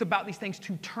truth about these things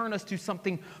to turn us to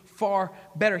something far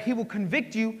better. He will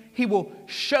convict you. He will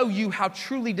show you how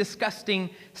truly disgusting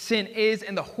sin is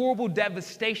and the horrible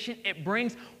devastation it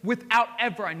brings without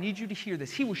ever, I need you to hear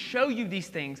this, he will show you these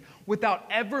things without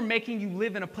ever making you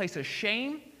live in a place of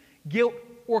shame, guilt,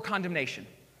 or condemnation.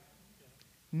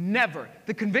 Never.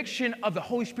 The conviction of the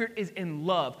Holy Spirit is in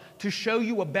love, to show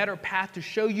you a better path, to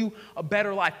show you a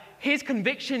better life. His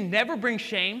conviction never brings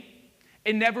shame.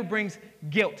 It never brings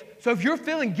guilt. So if you're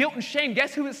feeling guilt and shame,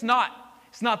 guess who it's not?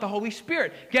 It's not the Holy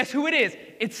Spirit. Guess who it is?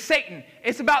 It's Satan.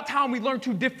 It's about time we learn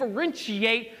to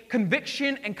differentiate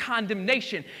conviction and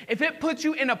condemnation. If it puts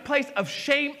you in a place of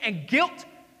shame and guilt,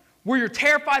 where you're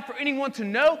terrified for anyone to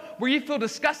know, where you feel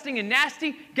disgusting and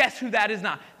nasty, guess who that is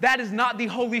not? That is not the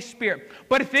Holy Spirit.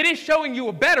 But if it is showing you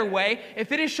a better way,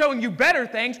 if it is showing you better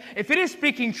things, if it is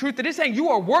speaking truth, it is saying you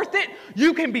are worth it,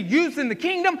 you can be used in the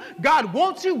kingdom, God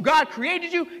wants you, God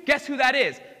created you, guess who that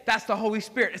is? That's the Holy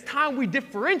Spirit. It's time we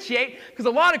differentiate, because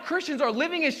a lot of Christians are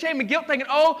living in shame and guilt thinking,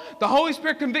 oh, the Holy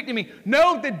Spirit convicted me.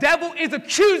 No, the devil is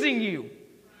accusing you.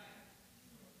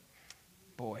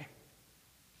 Boy.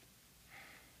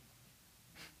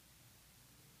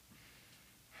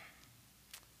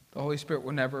 The Holy Spirit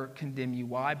will never condemn you.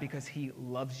 Why? Because he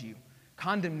loves you.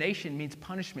 Condemnation means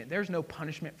punishment. There's no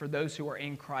punishment for those who are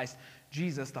in Christ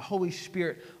Jesus. The Holy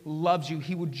Spirit loves you.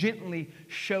 He will gently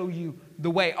show you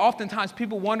the way. Oftentimes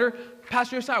people wonder,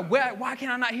 Pastor Josiah, why can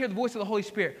I not hear the voice of the Holy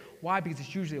Spirit? Why? Because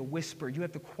it's usually a whisper. You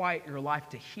have to quiet your life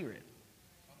to hear it.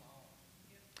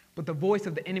 But the voice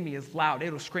of the enemy is loud.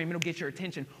 It'll scream. It'll get your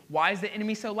attention. Why is the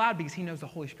enemy so loud? Because he knows the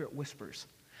Holy Spirit whispers.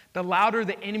 The louder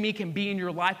the enemy can be in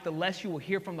your life, the less you will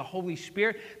hear from the Holy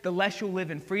Spirit, the less you'll live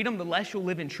in freedom, the less you'll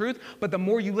live in truth. But the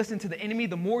more you listen to the enemy,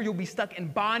 the more you'll be stuck in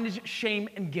bondage, shame,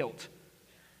 and guilt.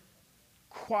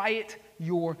 Quiet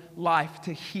your life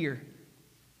to hear.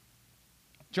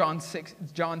 John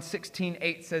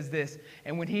 16:8 says this,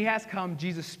 and when he has come,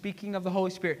 Jesus speaking of the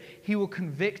Holy Spirit, he will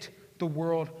convict the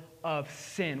world of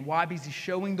sin. Why? Because he's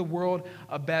showing the world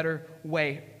a better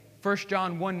way. 1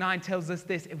 John 1:9 tells us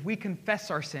this: if we confess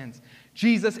our sins,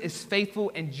 Jesus is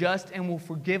faithful and just and will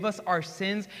forgive us our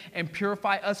sins and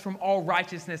purify us from all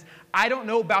righteousness. I don't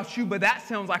know about you, but that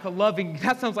sounds like a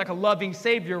loving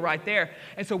Savior right there.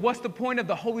 And so what's the point of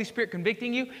the Holy Spirit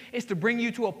convicting you? It's to bring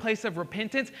you to a place of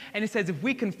repentance. And it says if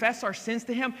we confess our sins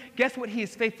to him, guess what he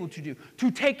is faithful to do?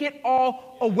 To take it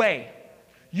all away.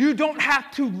 You don't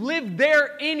have to live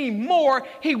there anymore.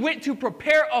 He went to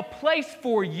prepare a place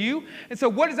for you. And so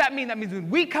what does that mean? That means when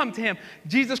we come to him,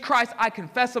 Jesus Christ, I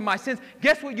confess of my sins.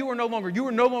 Guess what? You are no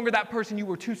longer that person you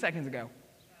were 2 seconds ago.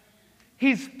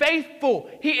 He's faithful.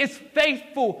 He is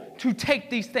faithful to take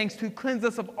these things, to cleanse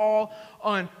us of all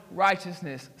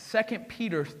unrighteousness. 2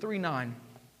 Peter 3:9.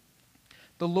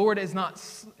 The Lord is not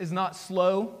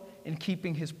slow in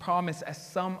keeping his promise, as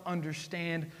some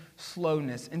understand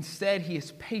slowness. Instead, he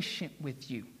is patient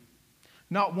with you,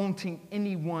 not wanting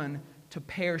anyone to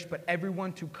perish, but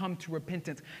everyone to come to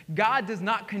repentance. God does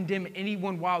not condemn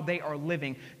anyone while they are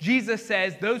living. Jesus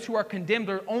says those who are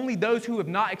condemned are only those who have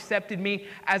not accepted me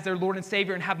as their Lord and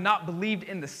Savior and have not believed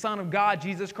in the Son of God,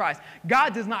 Jesus Christ.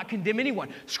 God does not condemn anyone.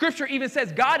 Scripture even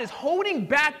says God is holding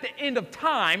back the end of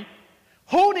time,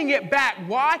 holding it back.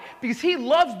 Why? Because he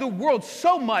loves the world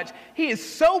so much. He is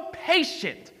so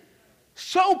patient.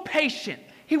 So patient.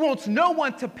 He wants no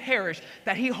one to perish,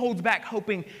 that he holds back,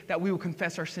 hoping that we will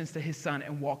confess our sins to his Son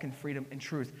and walk in freedom and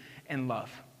truth and love.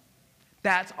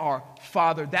 That's our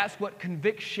Father. That's what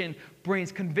conviction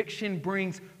brings. Conviction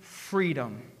brings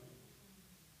freedom.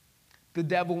 The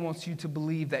devil wants you to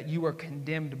believe that you are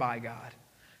condemned by God.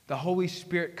 The Holy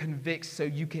Spirit convicts so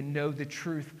you can know the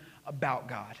truth about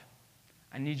God.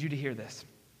 I need you to hear this.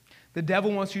 The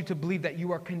devil wants you to believe that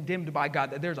you are condemned by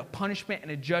God, that there's a punishment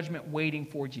and a judgment waiting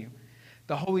for you.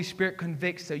 The Holy Spirit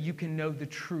convicts so you can know the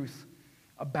truth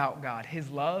about God. His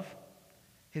love,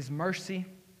 his mercy,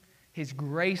 his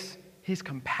grace, his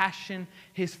compassion,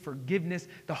 his forgiveness.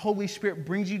 The Holy Spirit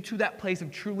brings you to that place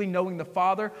of truly knowing the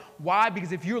Father. Why?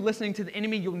 Because if you're listening to the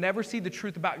enemy, you'll never see the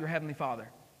truth about your Heavenly Father.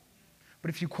 But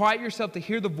if you quiet yourself to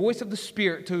hear the voice of the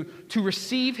Spirit, to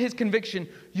receive his conviction,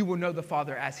 you will know the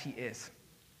Father as he is.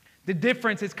 The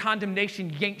difference is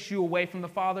condemnation yanks you away from the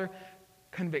Father.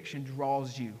 Conviction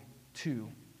draws you to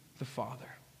the Father.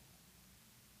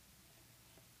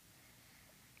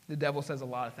 The devil says a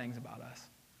lot of things about us.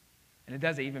 And it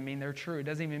doesn't even mean they're true. It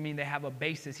doesn't even mean they have a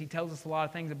basis. He tells us a lot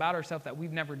of things about ourselves that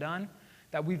we've never done,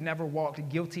 that we've never walked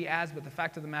guilty as. But the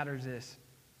fact of the matter is this.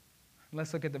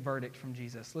 Let's look at the verdict from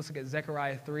Jesus. Let's look at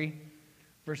Zechariah 3,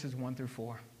 verses 1 through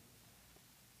 4.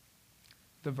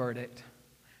 The verdict.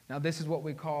 Now, this is what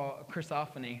we call a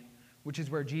Christophany, which is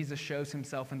where Jesus shows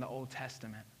himself in the Old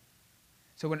Testament.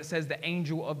 So when it says the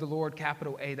angel of the Lord,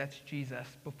 capital A, that's Jesus,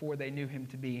 before they knew him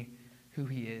to be who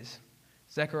he is.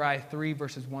 Zechariah 3,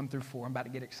 verses 1 through 4. I'm about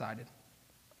to get excited.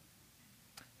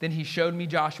 Then he showed me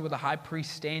Joshua the high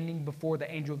priest standing before the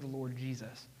angel of the Lord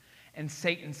Jesus, and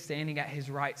Satan standing at his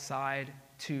right side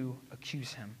to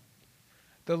accuse him.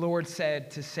 The Lord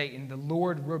said to Satan, "The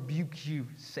Lord rebuke you,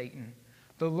 Satan.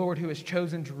 The Lord who has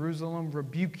chosen Jerusalem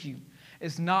rebuke you.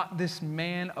 Is not this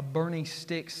man a burning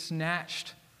stick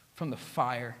snatched from the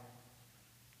fire?"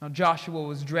 Now Joshua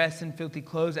was dressed in filthy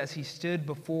clothes as he stood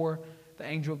before the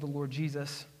angel of the Lord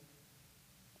Jesus.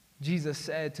 Jesus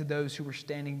said to those who were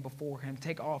standing before him,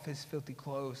 "Take off his filthy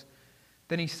clothes."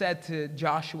 Then he said to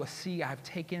Joshua, "See, I have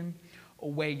taken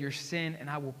away your sin, and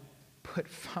I will put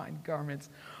fine garments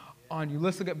on you."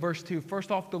 Let's look at verse 2.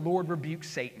 First off, the Lord rebukes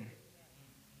Satan.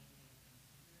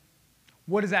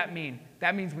 What does that mean?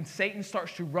 That means when Satan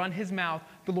starts to run his mouth,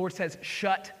 the Lord says,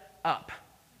 "Shut up."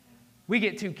 We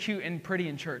get too cute and pretty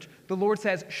in church. The Lord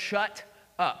says, "Shut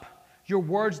up. Your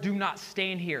words do not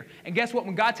stand here." And guess what?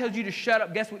 When God tells you to shut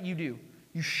up, guess what you do?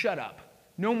 You shut up.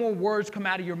 No more words come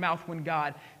out of your mouth when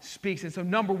God speaks. And so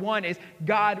number one is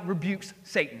God rebukes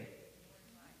Satan.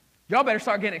 Y'all better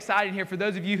start getting excited here. For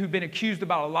those of you who've been accused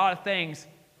about a lot of things,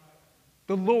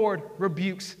 the Lord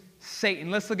rebukes Satan.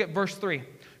 Let's look at verse 3.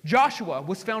 Joshua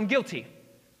was found guilty.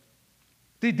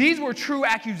 These were true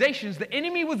accusations. The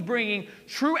enemy was bringing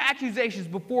true accusations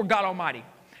before God Almighty.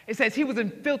 It says he was in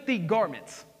filthy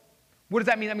garments. What does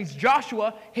that mean? That means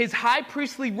Joshua, his high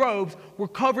priestly robes were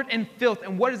covered in filth.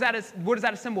 And what is that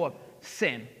a symbol of?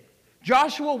 Sin.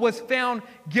 Joshua was found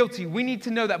guilty. We need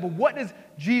to know that. But what does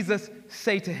Jesus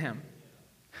say to him?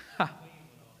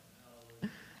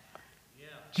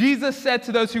 Jesus said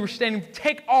to those who were standing,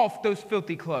 "Take off those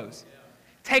filthy clothes."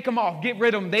 Take them off. Get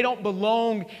rid of them. They don't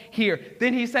belong here.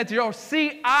 Then he said to Joshua,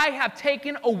 "See, I have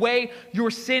taken away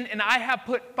your sin, and I have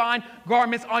put fine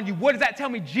garments on you." What does that tell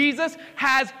me? Jesus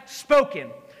has spoken.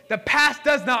 The past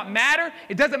does not matter.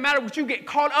 It doesn't matter what you get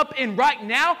caught up in right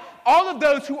now. All of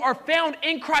those who are found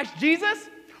in Christ Jesus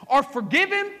are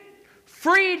forgiven,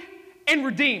 freed, and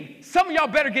redeemed. Some of y'all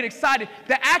better get excited.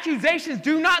 The accusations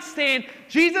do not stand.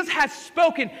 Jesus has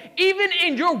spoken, even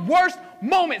in your worst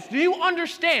moments. Do you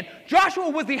understand? Joshua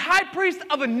was the high priest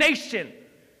of a nation.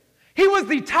 He was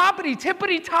the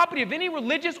tippity-toppity of any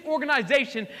religious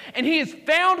organization, and he is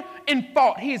found in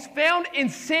fault. He is found in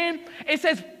sin. It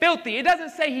says filthy. It doesn't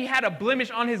say he had a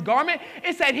blemish on his garment.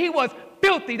 It said he was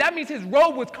filthy. That means his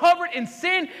robe was covered in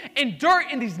sin and dirt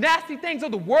and these nasty things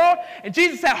of the world. And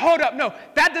Jesus said, hold up, no,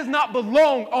 that does not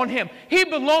belong on him. He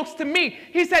belongs to me.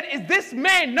 He said, is this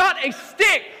man not a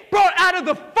stick brought out of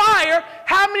the fire?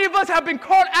 How many of us have been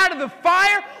called out of the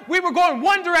fire? We were going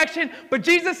one direction, but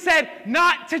Jesus said,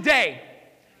 not today.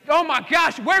 Oh my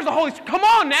gosh, where's the Holy Spirit? Come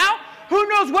on now. Who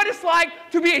knows what it's like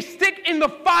to be a stick in the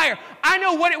fire? I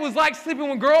know what it was like sleeping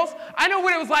with girls. I know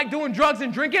what it was like doing drugs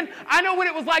and drinking. I know what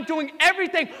it was like doing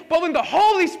everything. But when the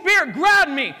Holy Spirit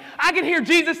grabbed me, I can hear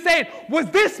Jesus saying, was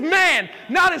this man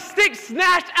not a stick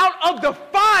snatched out of the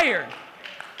fire?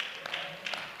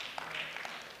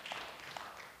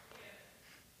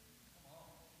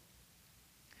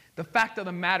 The fact of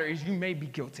the matter is you may be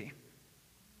guilty.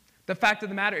 The fact of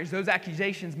the matter is those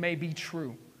accusations may be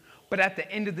true. But at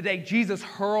the end of the day, Jesus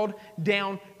hurled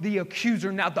down the accuser.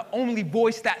 Now, the only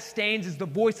voice that stands is the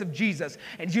voice of Jesus.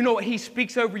 And you know what he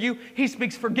speaks over you? He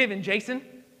speaks forgiven, Jason.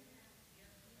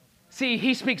 See,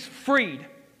 he speaks freed.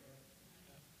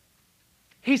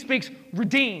 He speaks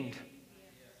redeemed.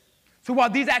 So while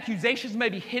these accusations may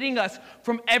be hitting us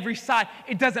from every side,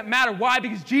 it doesn't matter. Why?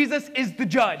 Because Jesus is the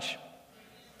judge.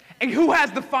 And who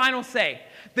has the final say?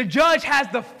 The judge has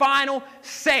the final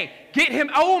say. Get him,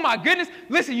 oh my goodness.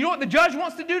 Listen, you know what the judge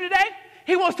wants to do today?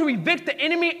 He wants to evict the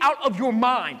enemy out of your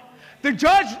mind. The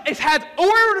judge has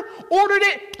ordered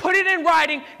it, put it in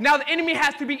writing. Now the enemy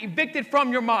has to be evicted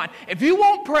from your mind. If you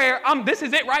want prayer, this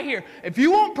is it right here. If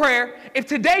you want prayer, if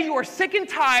today you are sick and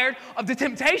tired of the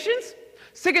temptations,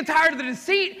 sick and tired of the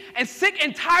deceit, and sick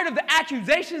and tired of the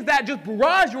accusations that just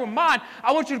barrage your mind,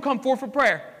 I want you to come forth for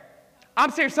prayer. I'm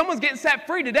serious. Someone's getting set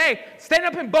free today. Stand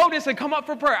up in boldness and come up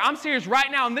for prayer. I'm serious right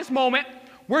now in this moment.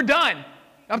 We're done.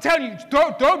 I'm telling you,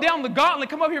 throw down the gauntlet.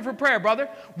 Come up here for prayer, brother.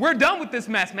 We're done with this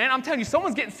mess, man. I'm telling you,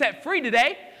 someone's getting set free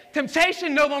today.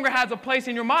 Temptation no longer has a place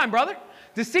in your mind, brother.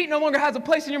 Deceit no longer has a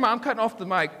place in your mind. I'm cutting off the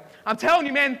mic. I'm telling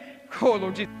you, man. Oh,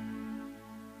 Lord Jesus.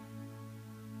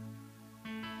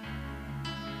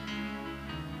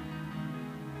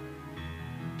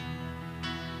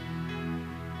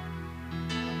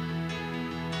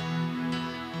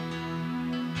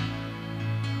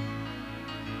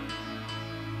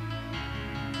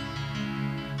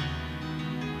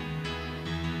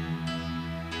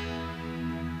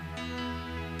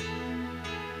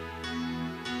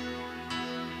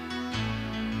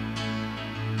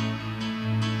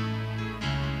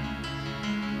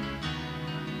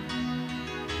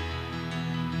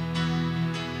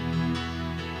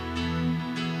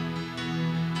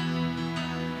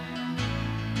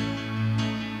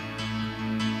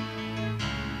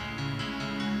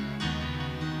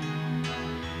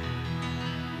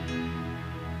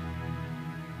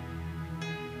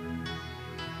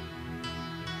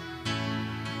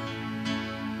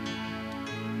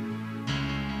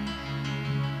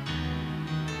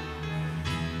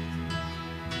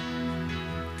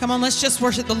 Come on, let's just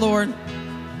worship the Lord.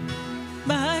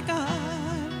 My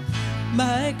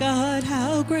God,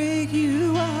 how great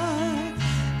you are.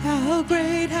 How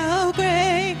great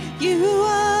you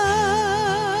are.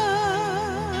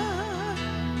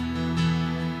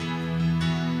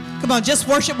 Come on, just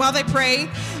worship while they pray.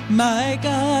 My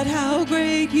God, how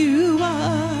great you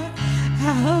are.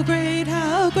 How great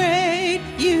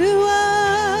you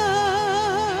are.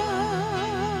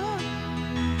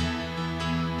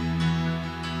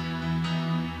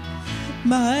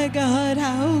 My God,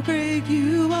 how great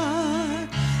you are.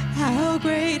 How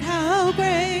great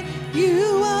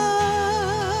you are.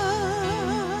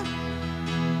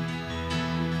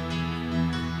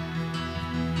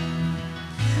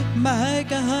 My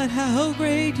God, how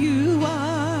great you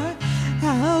are.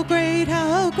 How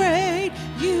great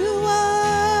you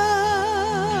are.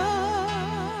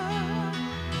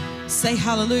 Say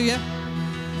hallelujah.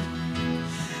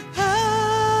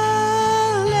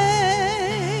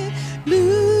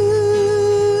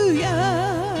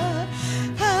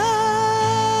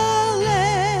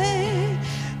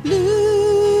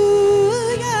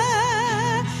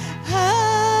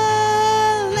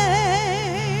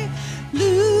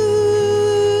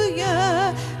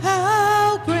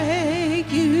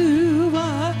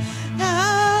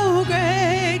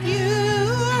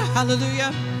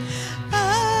 Hallelujah.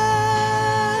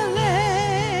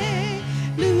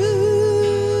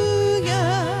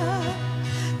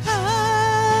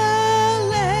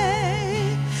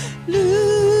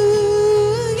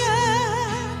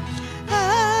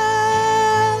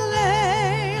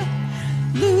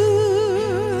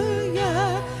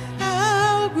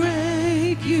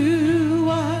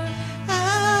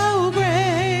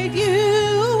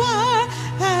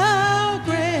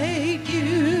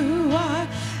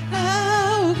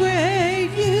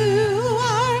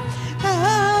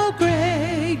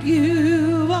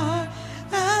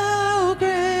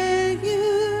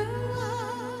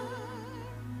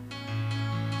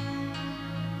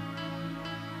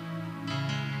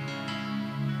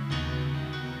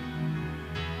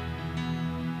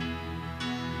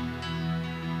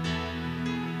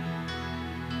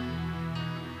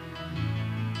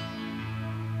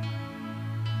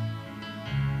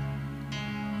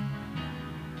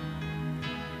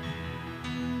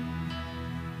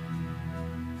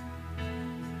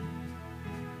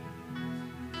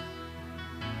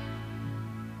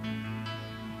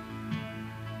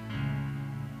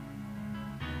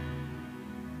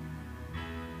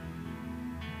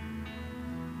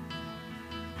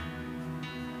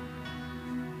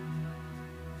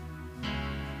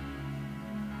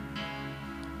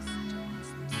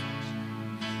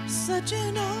 Such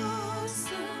an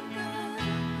awesome God,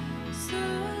 so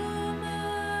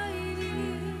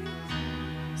mighty,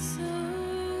 so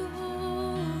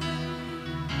holy,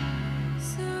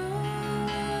 so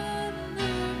wonderful.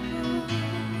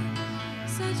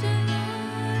 Such an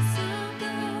awesome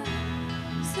God,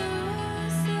 so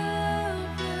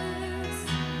selfless,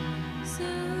 so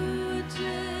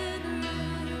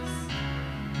generous,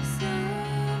 so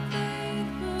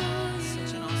faithful.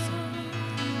 Such an awesome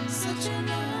God. Such an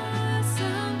awesome.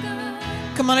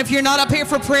 Come on, if you're not up here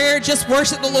for prayer, just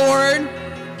worship the Lord.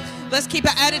 Let's keep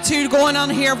an attitude going on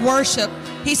here of worship.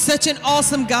 He's such an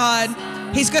awesome God.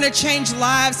 He's going to change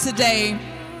lives today.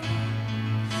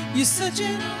 You're such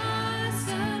an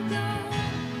awesome God.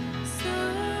 So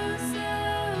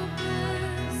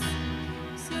selfless,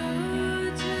 so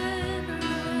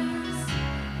generous,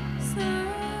 so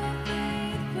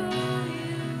faithful.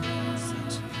 You are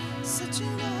such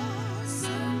an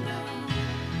awesome God.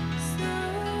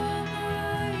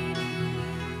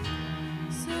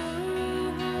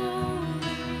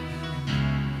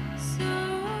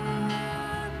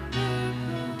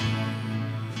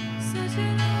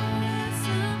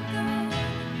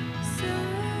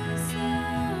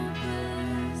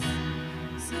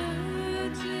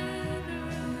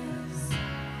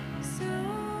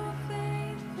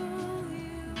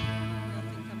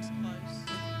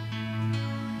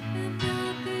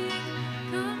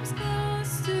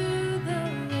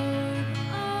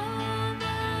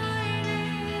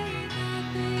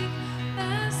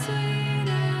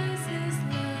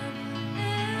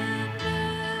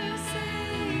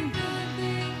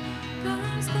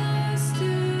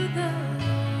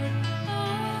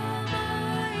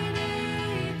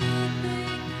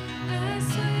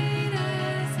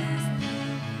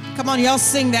 Come on, y'all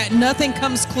sing that. Nothing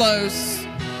comes close.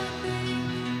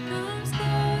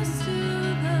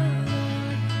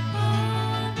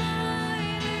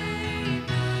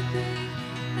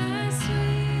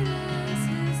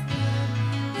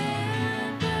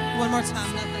 One more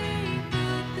time, nothing.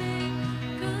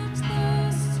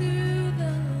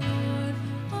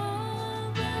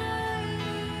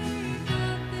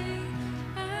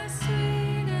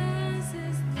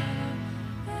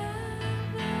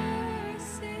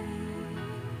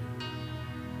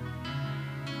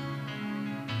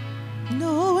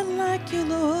 No one like you,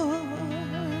 Lord.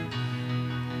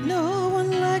 No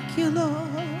one like you,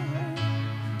 Lord.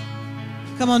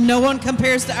 Come on, no one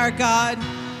compares to our God.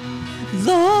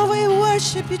 Lord, we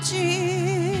worship you,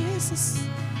 Jesus.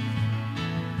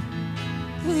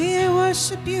 We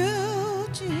worship you,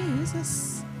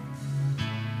 Jesus.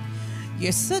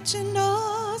 You're such an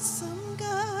awesome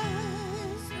God.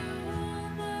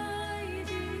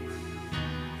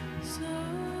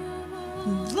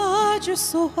 Lord, you're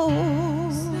so holy.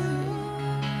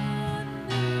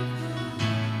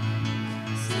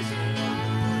 Such an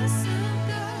awesome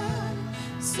God,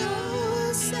 so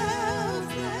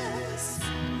selfless,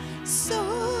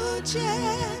 so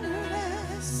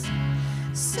generous,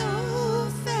 so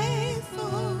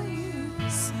faithful.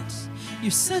 You're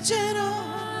such an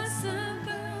awesome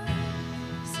God,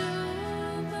 so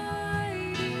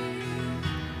mighty,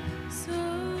 so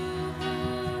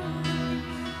holy,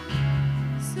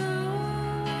 so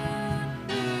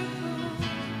wonderful.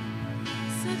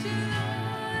 Such an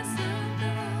awesome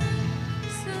God,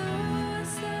 so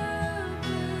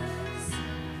selfless,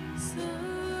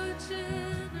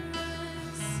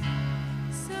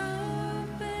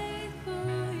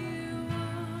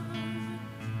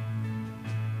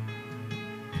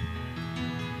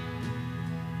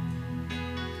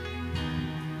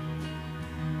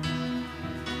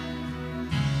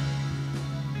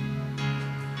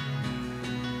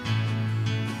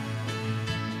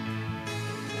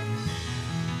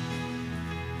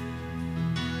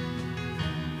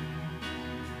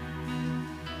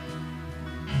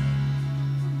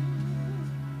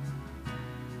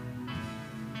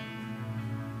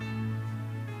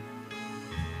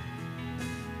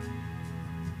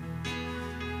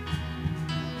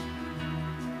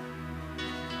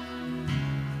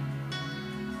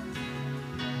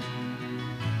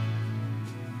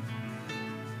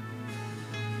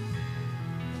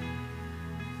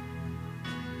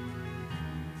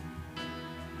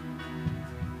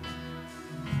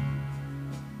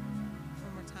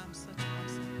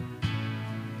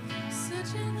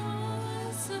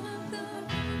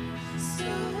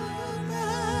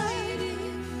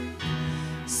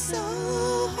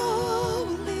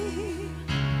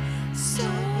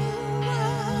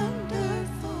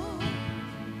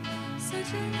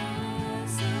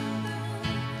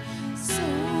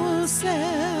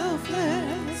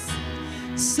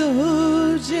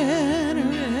 so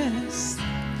generous,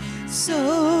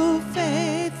 so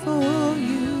faithful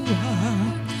you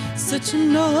are. Such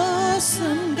an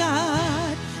awesome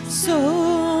God,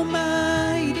 so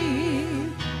mighty,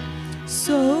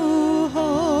 so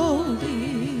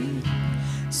holy,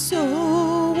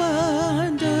 so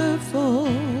wonderful.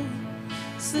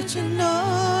 Such an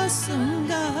awesome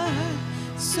God,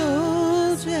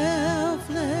 so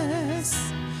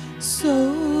selfless,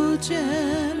 so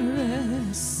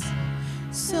generous,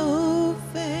 so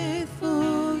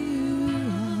faithful you are.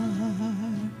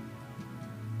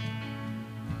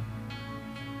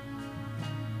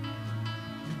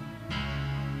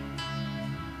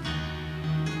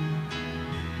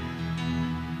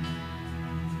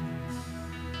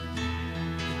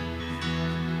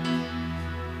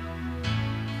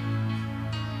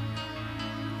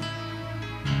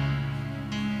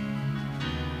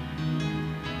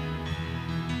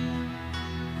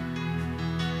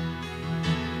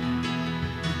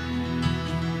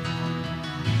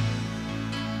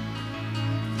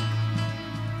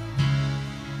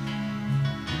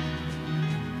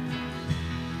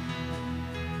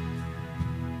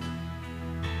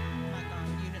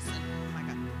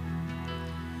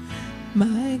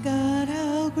 My God,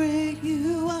 how great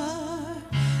you are,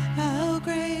 how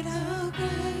great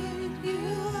you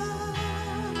are.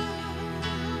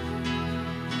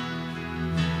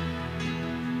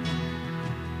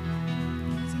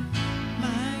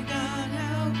 My God,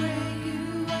 how great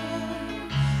you are,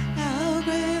 how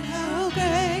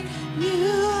great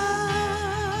you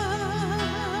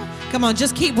are. Come on,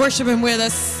 just keep worshiping with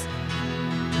us.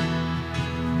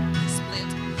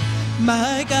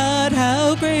 My God,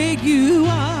 how great you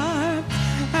are.